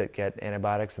that kids that get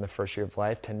antibiotics in the first year of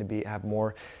life tend to have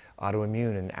more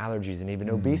autoimmune and allergies and even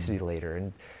obesity later.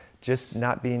 And just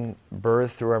not being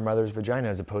birthed through our mother's vagina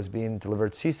as opposed to being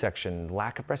delivered C-section,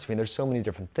 lack of breastfeeding. There's so many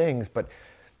different things, but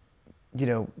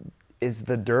is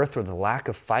the dearth or the lack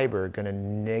of fiber going to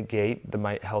negate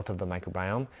the health of the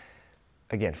microbiome?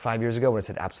 Again, 5 years ago, when I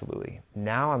said absolutely.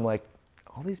 Now I'm like,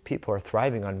 all these people are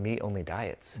thriving on meat-only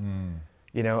diets.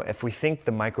 If we think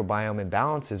the microbiome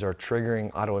imbalances are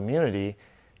triggering autoimmunity,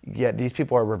 yet these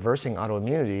people are reversing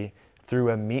autoimmunity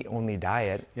through a meat-only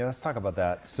diet. Yeah, let's talk about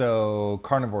that. So,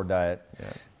 carnivore diet.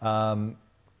 Yeah.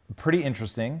 Pretty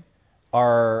interesting.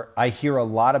 I hear a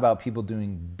lot about people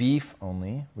doing beef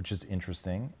only, which is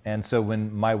interesting. And so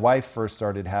when my wife first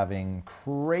started having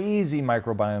crazy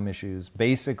microbiome issues,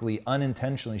 basically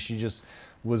unintentionally, she just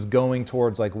was going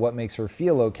towards like what makes her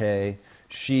feel okay.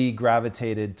 She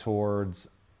gravitated towards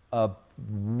a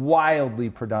wildly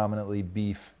predominantly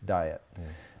beef diet.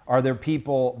 Are there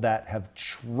people that have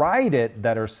tried it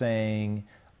that are saying,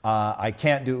 I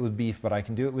can't do it with beef, but I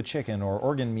can do it with chicken or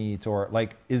organ meat, or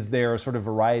like, is there a sort of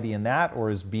variety in that, or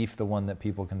is beef the one that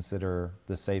people consider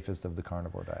the safest of the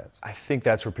carnivore diets? I think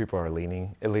that's where people are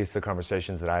leaning, at least the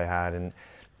conversations that I had. And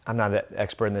I'm not an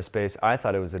expert in this space. I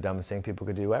thought it was the dumbest thing people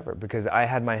could do ever, because I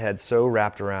had my head so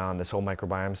wrapped around this whole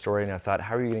microbiome story, and I thought,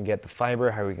 how are you going to get the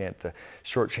fiber? How are you going to get the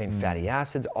short chain fatty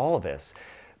acids? All of this.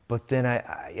 But then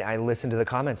I listen to the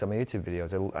comments on my YouTube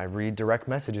videos. I read direct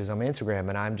messages on my Instagram,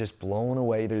 and I'm just blown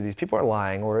away. Either these people are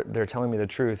lying or they're telling me the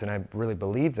truth, and I really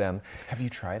believe them. Have you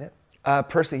tried it?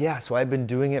 Personally, yeah. So I've been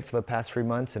doing it for the past 3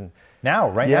 months. And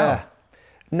now?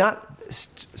 Not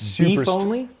super. Beef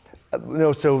only?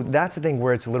 No, so that's the thing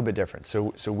where it's a little bit different.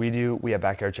 So we have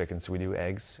backyard chickens, so we do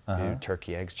eggs, we do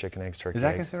turkey eggs, chicken eggs, turkey eggs. Is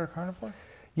that considered carnivore?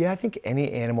 Yeah, I think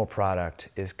any animal product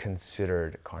is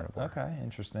considered carnivore. Okay,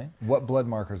 interesting. What blood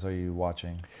markers are you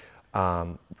watching?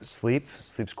 Sleep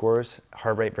scores,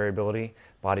 heart rate variability,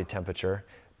 body temperature,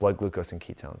 blood glucose, and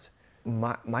ketones.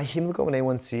 My hemoglobin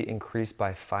A1C increased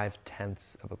by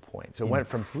 0.5 of a point. So it went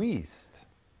from,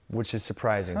 which is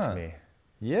surprising to me.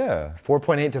 Yeah.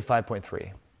 4.8 to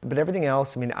 5.3. But everything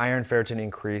else, iron, ferritin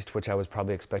increased, which I was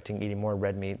probably expecting, eating more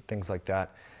red meat, things like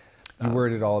that. You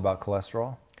worried at all about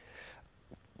cholesterol?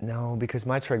 No, because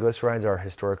my triglycerides are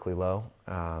historically low.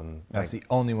 That's the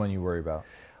only one you worry about.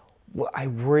 Well, I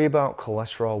worry about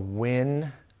cholesterol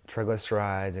when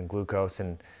triglycerides and glucose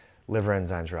and liver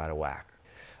enzymes are out of whack.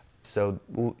 So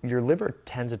your liver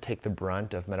tends to take the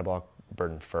brunt of metabolic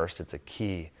burden first. It's a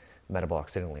key metabolic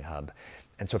signaling hub.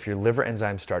 And so if your liver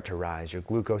enzymes start to rise, your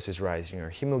glucose is rising, your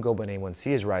hemoglobin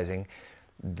A1C is rising,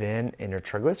 then and your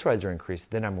triglycerides are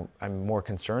increased, then I'm more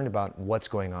concerned about what's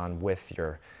going on with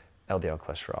your LDL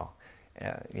cholesterol,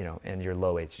 and your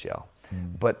low HDL.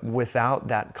 But without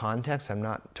that context, I'm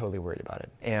not totally worried about it.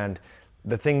 And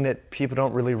the thing that people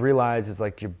don't really realize is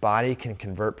like your body can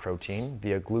convert protein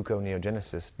via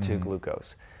gluconeogenesis to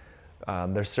glucose.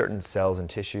 There's certain cells and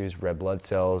tissues, red blood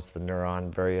cells, the neuron,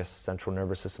 various central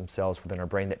nervous system cells within our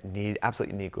brain that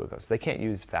absolutely need glucose. They can't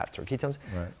use fats or ketones.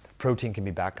 Right. Protein can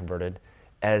be back converted,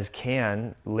 as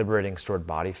can liberating stored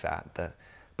body fat. The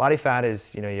body fat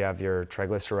is, you have your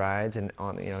triglycerides and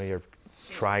your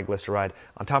triglyceride.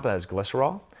 On top of that is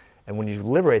glycerol. And when you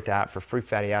liberate that for free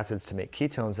fatty acids to make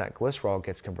ketones, that glycerol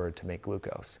gets converted to make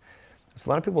glucose. So a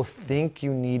lot of people think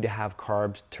you need to have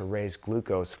carbs to raise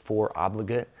glucose for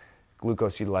obligate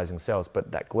glucose utilizing cells,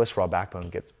 but that glycerol backbone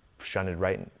gets shunted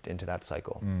right into that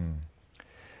cycle.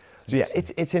 So yeah,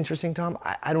 it's interesting, Tom.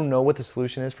 I don't know what the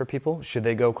solution is for people. Should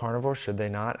they go carnivore? Should they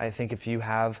not? I think if you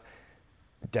have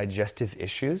digestive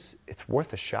issues, it's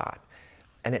worth a shot.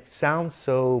 And it sounds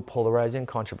so polarizing,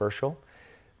 controversial,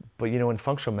 but in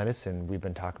functional medicine, we've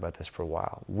been talking about this for a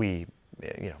while.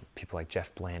 People like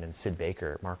Jeff Bland and Sid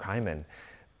Baker, Mark Hyman,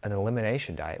 an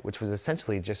elimination diet, which was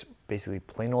essentially just basically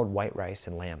plain old white rice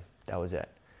and lamb. That was it.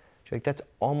 Like, that's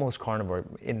almost carnivore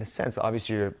in the sense,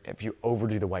 obviously, if you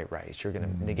overdo the white rice, you're going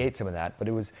to negate some of that, but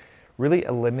it was really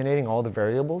eliminating all the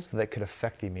variables that could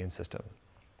affect the immune system.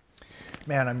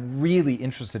 Man, I'm really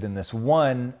interested in this.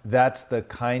 One, that's the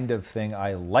kind of thing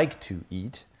I like to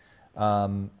eat.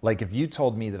 Like, if you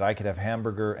told me that I could have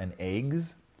hamburger and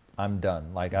eggs, I'm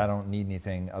done. Like, I don't need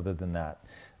anything other than that.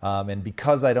 And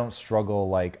because I don't struggle,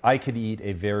 like, I could eat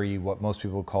a very, what most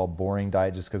people call boring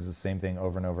diet just because it's the same thing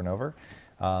over and over and over.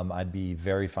 I'd be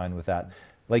very fine with that.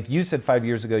 Like you said 5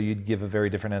 years ago, you'd give a very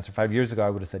different answer. 5 years ago, I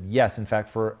would have said yes. In fact,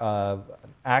 for an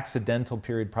accidental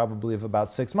period probably of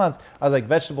about 6 months, I was like,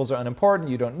 vegetables are unimportant,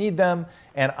 you don't need them.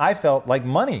 And I felt like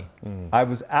money. I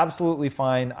was absolutely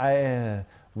fine.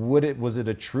 Was it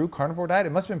a true carnivore diet?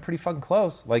 It must have been pretty fucking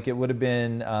close. Like, it would have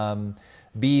been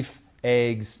beef,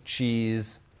 eggs,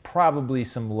 cheese, probably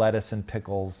some lettuce and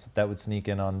pickles that would sneak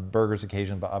in on burgers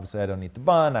occasionally, but obviously I don't eat the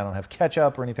bun, I don't have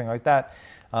ketchup or anything like that.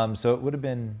 So it would have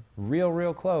been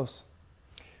real close.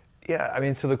 Yeah, I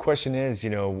mean, so the question is, are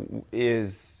you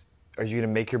going to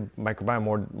make your microbiome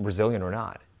more resilient or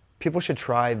not? People should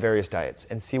try various diets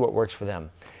and see what works for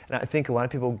them. And I think a lot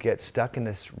of people get stuck in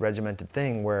this regimented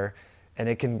thing and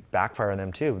it can backfire on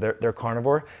them too. They're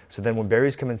carnivore, so then when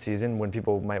berries come in season, when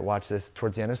people might watch this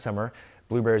towards the end of summer,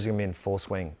 blueberries are going to be in full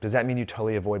swing. Does that mean you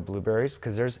totally avoid blueberries?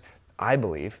 Because I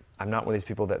believe, I'm not one of these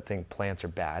people that think plants are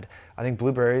bad. I think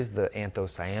blueberries, the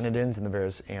anthocyanidins and the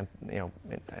various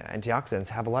antioxidants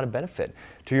have a lot of benefit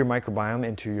to your microbiome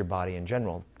and to your body in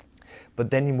general. But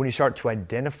then when you start to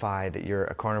identify that you're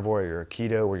a carnivore, or you're a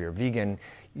keto, or you're vegan,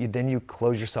 then you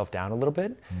close yourself down a little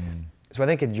bit. So I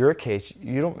think in your case,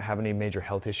 you don't have any major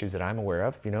health issues that I'm aware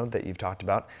of, that you've talked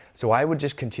about. So I would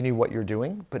just continue what you're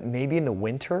doing, but maybe in the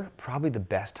winter, probably the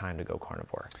best time to go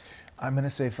carnivore. I'm gonna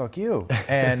say fuck you.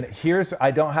 And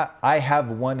I have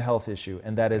one health issue,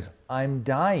 and that is I'm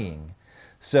dying.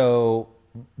 So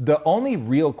the only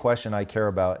real question I care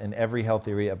about in every Health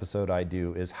Theory episode I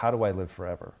do is, how do I live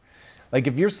forever? Like,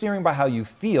 if you're steering by how you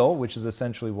feel, which is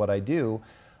essentially what I do,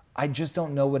 I just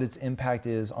don't know what its impact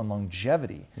is on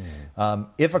longevity.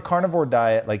 If a carnivore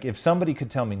diet, like if somebody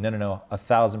could tell me, no,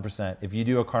 1,000%, if you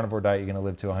do a carnivore diet, you're gonna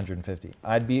live to 150.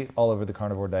 I'd be all over the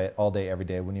carnivore diet all day, every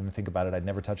day. I wouldn't even think about it. I'd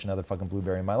never touch another fucking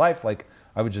blueberry in my life. Like,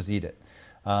 I would just eat it.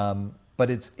 But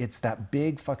it's that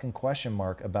big fucking question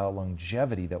mark about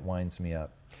longevity that winds me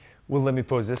up. Well, let me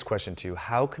pose this question to you.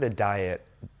 How could a diet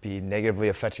be negatively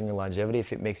affecting your longevity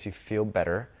if it makes you feel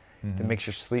better, if it makes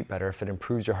you sleep better, if it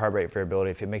improves your heart rate variability,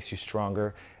 if it makes you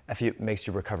stronger, if it makes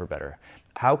you recover better?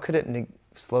 How could it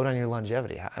slow down your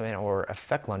longevity? Or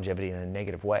affect longevity in a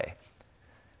negative way?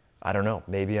 I don't know.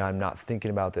 Maybe I'm not thinking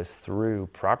about this through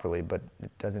properly, but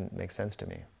it doesn't make sense to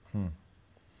me.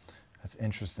 That's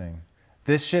interesting.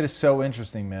 This shit is so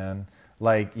interesting, man.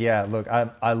 Like, yeah, look,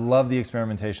 I love the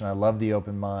experimentation. I love the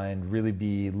open mind, really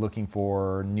be looking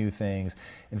for new things.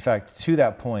 In fact, to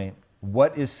that point,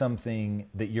 what is something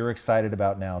that you're excited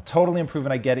about now? Totally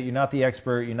improving, I get it. You're not the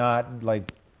expert. You're not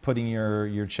like putting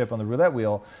your chip on the roulette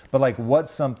wheel, but like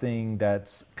what's something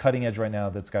that's cutting edge right now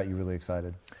that's got you really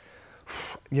excited?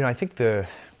 I think the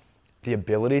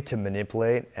ability to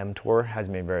manipulate mTOR has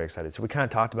made me very excited. So we kind of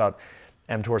talked about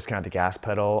mTOR is kind of the gas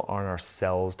pedal on our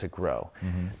cells to grow.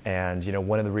 And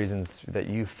one of the reasons that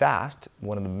you fast,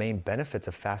 one of the main benefits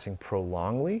of fasting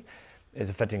prolongedly is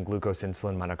affecting glucose,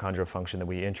 insulin, mitochondrial function that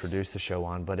we introduced the show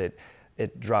on, but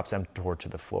it drops mTOR to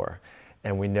the floor.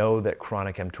 And we know that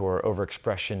chronic mTOR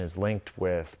overexpression is linked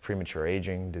with premature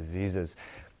aging, diseases.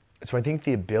 So I think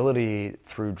the ability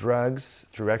through drugs,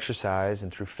 through exercise,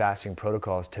 and through fasting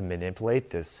protocols to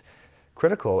manipulate this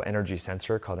critical energy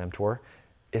sensor called mTOR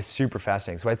is super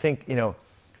fascinating. So I think,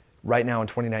 right now in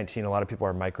 2019, a lot of people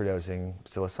are microdosing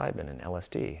psilocybin and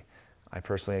LSD. I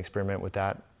personally experiment with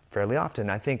that fairly often.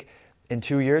 I think in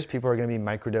 2 years, people are going to be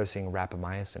microdosing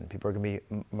rapamycin. People are going to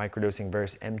be microdosing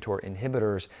various mTOR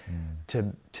inhibitors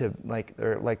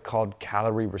they're called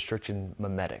calorie restriction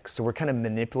mimetics. So we're kind of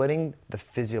manipulating the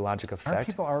physiologic effect. Aren't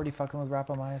people already fucking with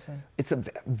rapamycin? It's a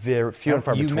very few and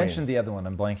far between. You mentioned the other one.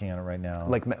 I'm blanking on it right now.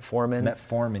 Like metformin.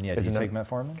 Metformin, yeah. Do you take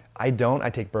metformin? I don't. I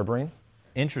take berberine.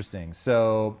 Interesting.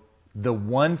 So the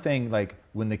one thing, like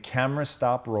when the cameras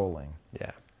stop rolling,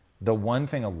 the one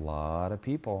thing a lot of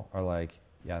people are like,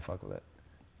 yeah, I fuck with it,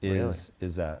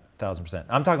 is that 1,000%.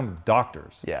 I'm talking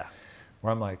doctors. Yeah.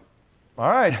 Where I'm like,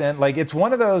 all right then, like it's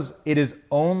one of those, it is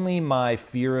only my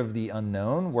fear of the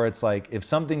unknown where it's like, if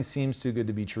something seems too good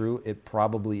to be true, it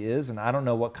probably is. And I don't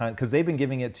know what kind, because they've been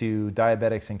giving it to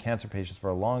diabetics and cancer patients for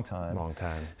a long time.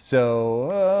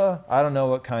 So I don't know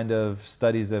what kind of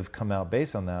studies have come out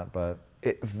based on that, but.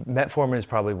 Metformin is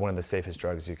probably one of the safest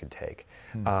drugs you could take.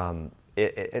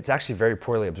 It's actually very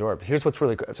poorly absorbed. Here's what's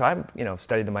really cool. So I've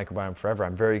studied the microbiome forever.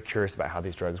 I'm very curious about how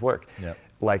these drugs work. Yep.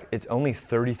 Like it's only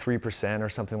 33% or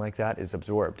something like that is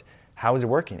absorbed. How is it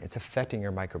working? It's affecting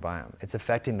your microbiome. It's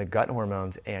affecting the gut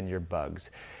hormones and your bugs.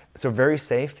 So very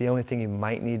safe. The only thing you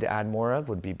might need to add more of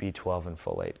would be B12 and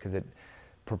folate because it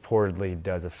purportedly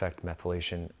does affect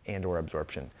methylation and or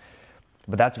absorption.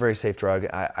 But that's a very safe drug.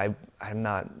 I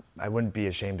wouldn't be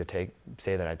ashamed to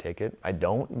say that I take it. I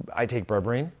don't. I take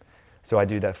berberine. So I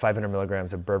do that 500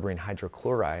 milligrams of berberine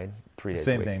hydrochloride 3 days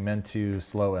a week. Same thing, meant to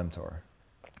slow mTOR.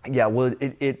 Yeah, well,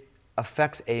 it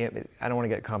affects I don't want to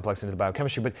get complex into the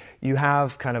biochemistry, but you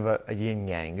have kind of a yin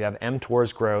yang. You have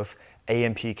mTOR's growth,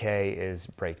 AMPK is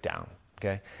breakdown,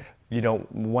 okay?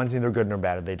 One's neither good nor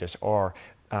bad, they just are.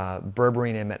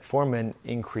 Berberine and metformin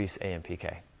increase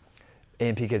AMPK.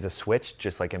 AMPK is a switch,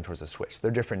 just like mTOR is a switch.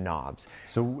 They're different knobs.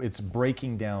 So it's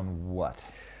breaking down what?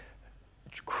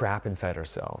 Crap inside our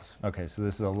cells. Okay, so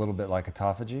this is a little bit like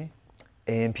autophagy?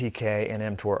 AMPK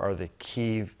and mTOR are the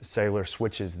key cellular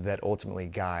switches that ultimately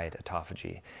guide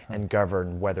autophagy and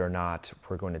govern whether or not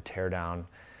we're going to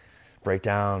break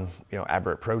down,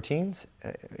 aberrant proteins,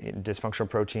 dysfunctional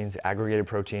proteins, aggregated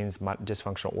proteins,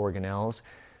 dysfunctional organelles.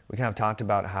 We kind of talked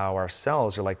about how our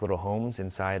cells are like little homes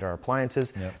inside our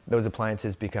appliances. Yep. Those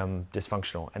appliances become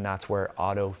dysfunctional, and that's where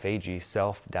autophagy,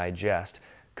 self-digest,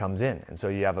 comes in. And so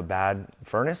you have a bad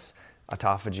furnace,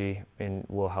 autophagy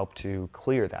will help to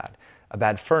clear that. A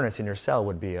bad furnace in your cell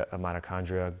would be a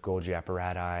mitochondria, Golgi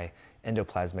apparati,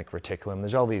 endoplasmic reticulum.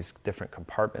 There's all these different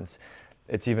compartments.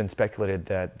 It's even speculated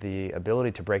that the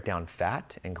ability to break down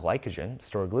fat and glycogen,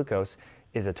 store glucose,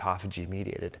 is autophagy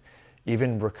mediated.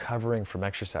 Even recovering from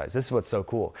exercise. This is what's so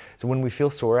cool. So when we feel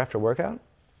sore after workout,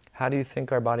 how do you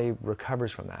think our body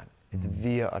recovers from that? It's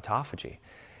via autophagy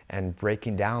and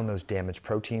breaking down those damaged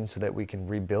proteins so that we can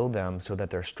rebuild them so that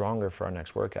they're stronger for our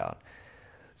next workout.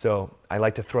 So I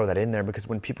like to throw that in there because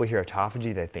when people hear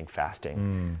autophagy, they think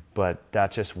fasting, but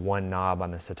that's just one knob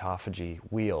on this autophagy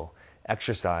wheel.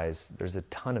 Exercise, there's a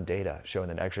ton of data showing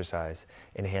that exercise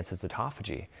enhances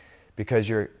autophagy because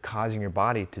you're causing your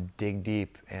body to dig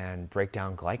deep and break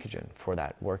down glycogen for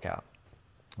that workout.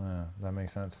 Yeah, that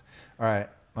makes sense. All right,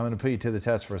 I'm going to put you to the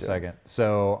test for a second.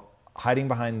 So hiding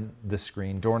behind the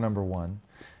screen, door number one,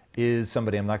 is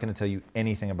somebody, I'm not going to tell you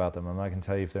anything about them. I'm not going to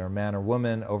tell you if they're a man or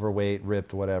woman, overweight,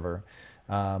 ripped, whatever.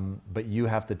 But you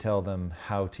have to tell them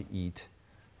how to eat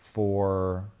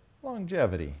for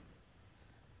longevity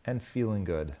and feeling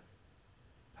good.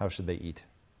 How should they eat?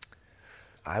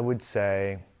 I would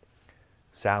say,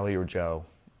 Sally or Joe,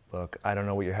 look, I don't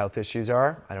know what your health issues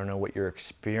are. I don't know what you're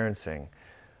experiencing,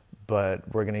 but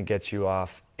we're going to get you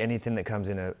off anything that comes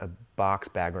in a box,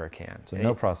 bag, or a can. So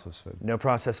no processed food. No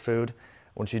processed food.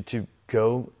 I want you to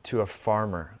go to a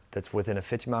farmer that's within a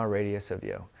 50-mile radius of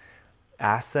you.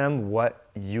 Ask them what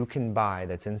you can buy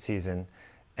that's in season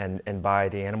and buy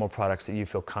the animal products that you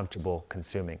feel comfortable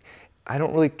consuming. I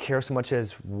don't really care so much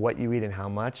as what you eat and how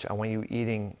much. I want you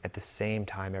eating at the same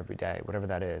time every day, whatever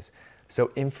that is.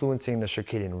 So influencing the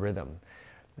circadian rhythm.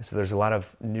 So there's a lot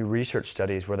of new research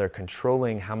studies where they're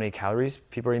controlling how many calories.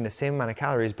 People are eating the same amount of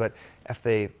calories, but if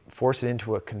they force it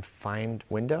into a confined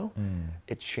window,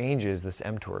 it changes this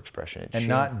mTOR expression. And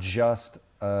not just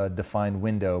a defined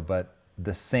window, but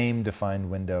the same defined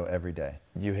window every day.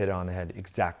 You hit it on the head,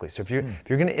 exactly. So if you're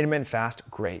going to intermittent fast,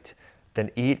 great. Then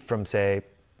eat from, say,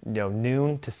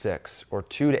 noon to 6 or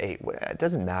 2 to 8. It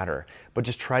doesn't matter, but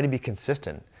just try to be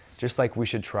consistent. Just like we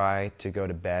should try to go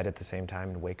to bed at the same time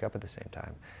and wake up at the same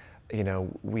time.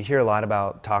 We hear a lot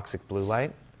about toxic blue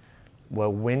light.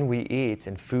 Well, when we eat,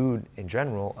 and food in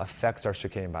general affects our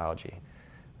circadian biology.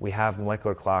 We have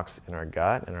molecular clocks in our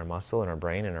gut, in our muscle, in our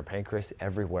brain, in our pancreas,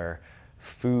 everywhere.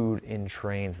 Food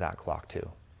entrains that clock too.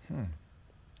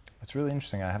 That's really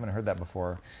interesting. I haven't heard that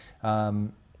before.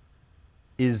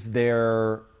 Is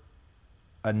there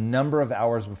a number of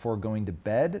hours before going to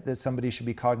bed that somebody should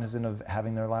be cognizant of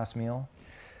having their last meal?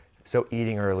 So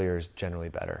eating earlier is generally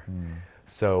better.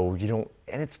 So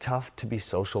and it's tough to be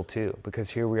social too, because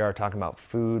here we are talking about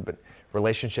food, but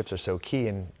relationships are so key.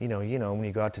 And when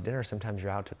you go out to dinner, sometimes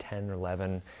you're out to 10 or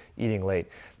 11, eating late.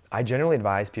 I generally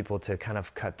advise people to kind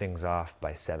of cut things off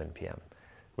by 7 p.m.,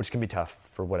 which can be tough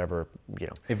for whatever.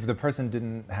 If the person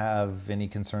didn't have any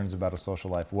concerns about a social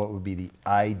life, what would be the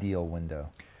ideal window?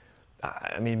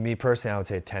 I mean, me personally, I would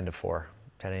say 10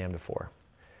 a.m. to 4.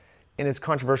 And it's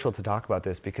controversial to talk about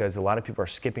this because a lot of people are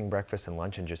skipping breakfast and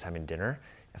lunch and just having dinner.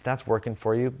 If that's working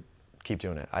for you, keep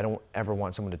doing it. I don't ever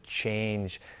want someone to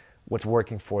change what's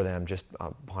working for them just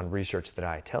upon research that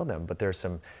I tell them. But there's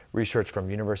some research from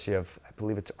University of, I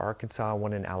believe it's Arkansas,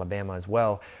 one in Alabama as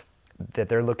well, that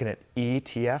they're looking at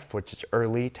ETF, which is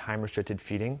early time-restricted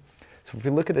feeding. So if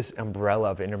you look at this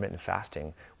umbrella of intermittent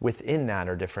fasting, within that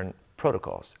are different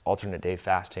protocols. Alternate day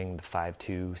fasting, the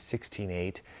 5-2, 16-8,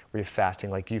 where you're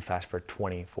fasting like you fast for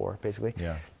 24, basically,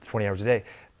 20 hours a day.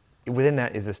 Within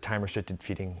that is this time-restricted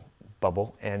feeding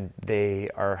bubble, and they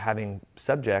are having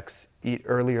subjects eat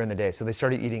earlier in the day. So they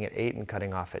started eating at 8 and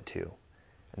cutting off at 2.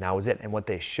 And that was it. And what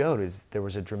they showed is there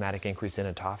was a dramatic increase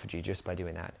in autophagy just by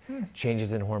doing that.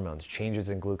 Changes in hormones, changes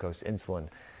in glucose, insulin.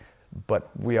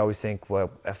 But we always think, well,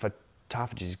 if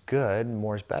autophagy is good,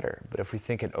 more is better. But if we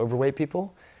think in overweight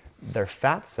people, their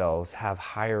fat cells have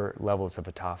higher levels of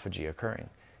autophagy occurring.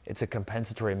 It's a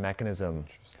compensatory mechanism.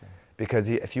 Because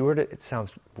if you were to, it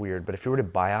sounds weird, but if you were to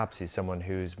biopsy someone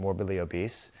who's morbidly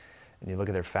obese and you look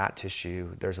at their fat tissue,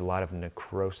 there's a lot of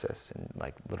necrosis and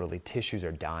like literally tissues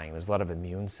are dying. There's a lot of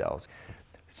immune cells.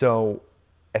 So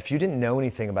if you didn't know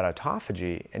anything about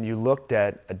autophagy and you looked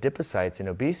at adipocytes in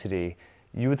obesity,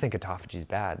 you would think autophagy is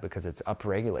bad because it's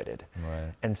upregulated.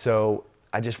 Right. And so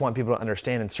I just want people to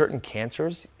understand, in certain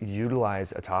cancers,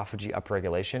 utilize autophagy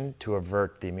upregulation to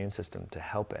avert the immune system, to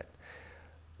help it.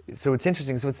 So it's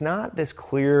interesting. So it's not this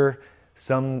clear,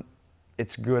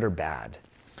 it's good or bad.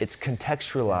 It's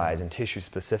contextualized and tissue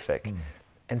specific.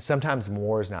 And sometimes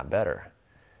more is not better.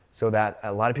 So that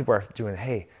a lot of people are doing,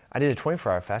 hey, I did a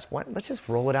 24-hour fast. Let's just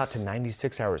roll it out to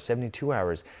 96 hours, 72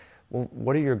 hours. Well,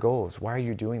 what are your goals? Why are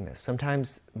you doing this?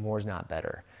 Sometimes more is not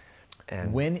better.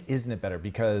 And when isn't it better?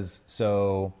 Because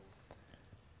so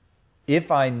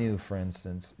if I knew, for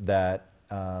instance, that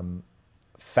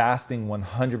fasting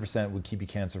 100% would keep you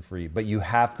cancer free, but you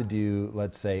have to do,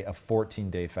 let's say, a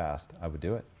 14-day fast, I would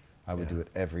do it. I would do it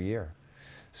every year.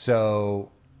 So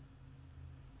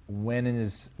when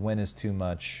is too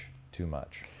much too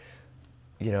much?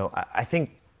 I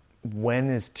think when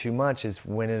is too much is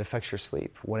when it affects your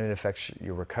sleep, when it affects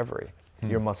your recovery,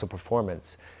 your muscle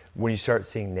performance, when you start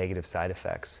seeing negative side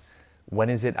effects. When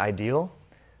is it ideal?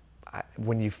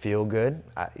 When you feel good.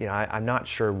 I'm not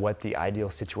sure what the ideal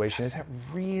situation is. Is that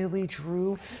really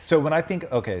true? So when I think,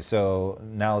 okay, so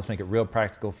now let's make it real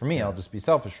practical for me. I'll just be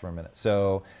selfish for a minute.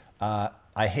 So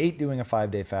I hate doing a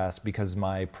 5-day fast because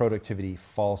my productivity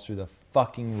falls through the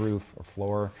fucking roof or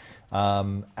floor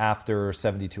after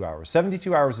 72 hours.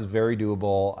 72 hours is very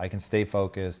doable. I can stay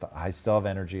focused. I still have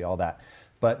energy, all that.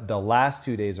 But the last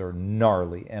 2 days are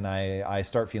gnarly, and I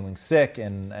start feeling sick,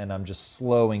 and I'm just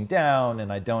slowing down,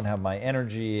 and I don't have my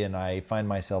energy, and I find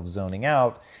myself zoning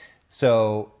out.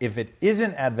 So if it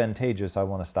isn't advantageous, I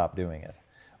want to stop doing it.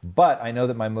 But I know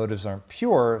that my motives aren't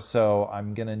pure, so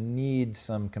I'm going to need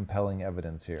some compelling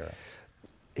evidence here.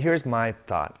 Here's my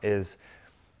thought is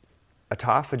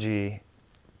autophagy,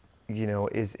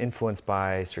 is influenced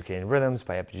by circadian rhythms,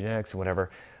 by epigenetics and whatever.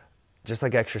 Just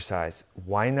like exercise,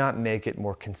 why not make it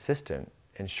more consistent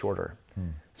and shorter?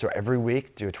 So every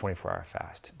week, do a 24-hour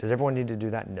fast. Does everyone need to do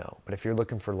that? No. But if you're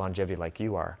looking for longevity like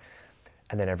you are,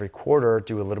 and then every quarter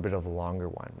do a little bit of a longer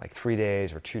one, like 3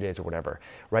 days or 2 days or whatever,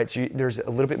 right? So there's a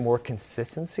little bit more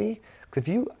consistency.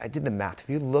 I did the math, if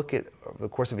you look at over the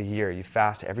course of a year, you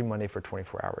fast every Monday for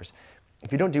 24 hours.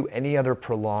 If you don't do any other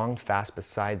prolonged fast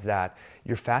besides that,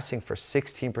 you're fasting for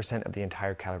 16% of the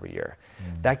entire calorie year.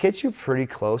 That gets you pretty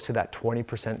close to that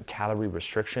 20% calorie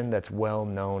restriction that's well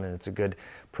known, and it's a good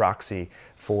proxy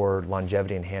for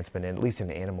longevity enhancement, at least in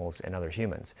animals and other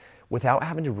humans, without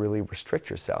having to really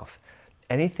restrict yourself.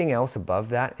 Anything else above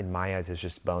that, in my eyes, is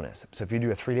just bonus. So if you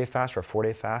do a 3-day fast or a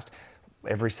 4-day fast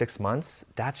every 6 months,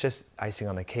 that's just icing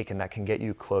on the cake, and that can get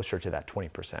you closer to that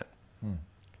 20%.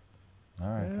 All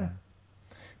right, then.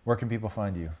 Where can people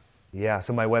find you? Yeah,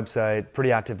 so my website,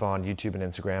 pretty active on YouTube and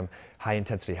Instagram. High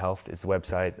Intensity Health is the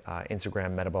website.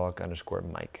 Instagram,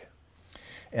 metabolic_Mike.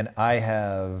 And I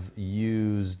have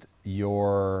used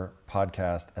your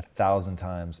podcast 1,000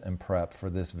 times in prep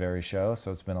for this very show,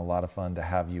 so it's been a lot of fun to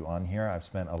have you on here. I've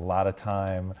spent a lot of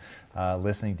time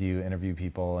listening to you interview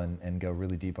people and go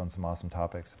really deep on some awesome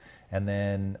topics. And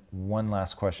then one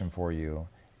last question for you.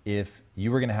 If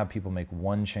you were going to have people make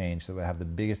one change that would have the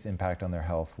biggest impact on their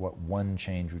health, what one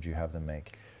change would you have them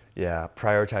make? Yeah,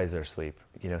 prioritize their sleep.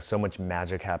 So much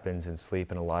magic happens in sleep,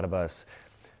 and a lot of us,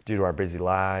 due to our busy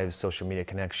lives, social media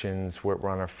connections, we're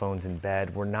on our phones in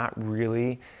bed, we're not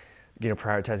really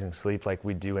prioritizing sleep like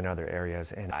we do in other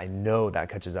areas. And I know that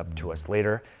catches up to us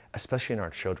later, especially in our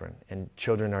children. And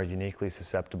children are uniquely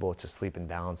susceptible to sleep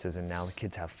imbalances, and now the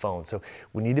kids have phones. So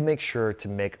we need to make sure to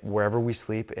make wherever we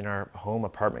sleep, in our home,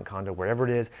 apartment, condo, wherever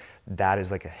it is, that is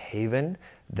like a haven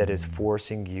that is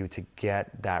forcing you to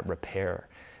get that repair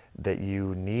that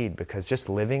you need. Because just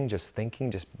living, just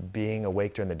thinking, just being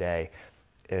awake during the day,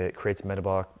 it creates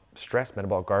metabolic stress,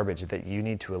 metabolic garbage that you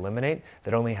need to eliminate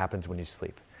that only happens when you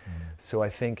sleep. So I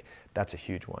think that's a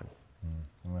huge one.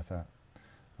 I'm with that.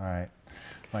 All right.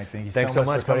 Mike, Thanks so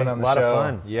much for coming buddy. on the show. A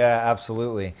lot of fun. Yeah,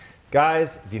 absolutely.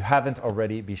 Guys, if you haven't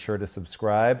already, be sure to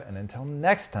subscribe. And until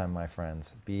next time, my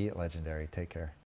friends, be legendary. Take care.